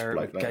that I'd French wear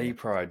bloke, it with don't gay you?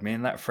 pride. Me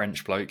and that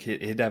French bloke,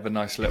 he'd have a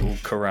nice little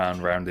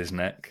Quran round his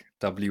neck.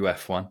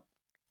 WF one.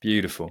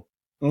 Beautiful.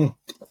 Mm.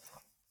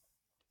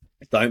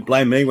 Don't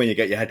blame me when you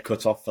get your head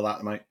cut off for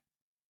that, mate.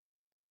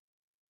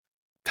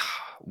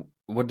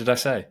 What did I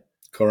say?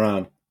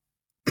 Quran.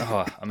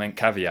 Oh, I meant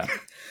caveat.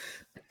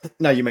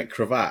 No, you meant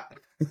cravat.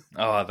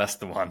 Oh, that's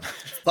the one.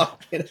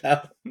 Fucking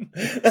hell.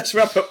 Let's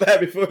wrap up there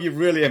before you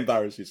really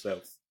embarrass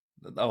yourself.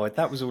 Oh,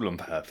 that was all on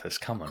purpose.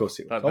 Come on. Of course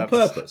it was. On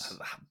purpose.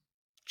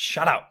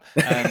 Shut up.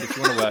 And if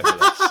you want to work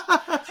with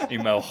us,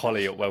 email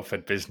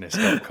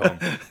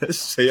holly@wellfedbusiness.com.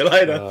 See you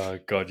later. Oh,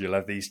 God, you'll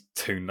have these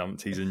two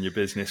numpties in your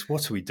business.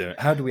 What are we doing?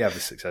 How do we have a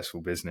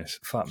successful business?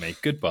 Fuck me.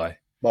 Goodbye.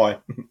 Bye.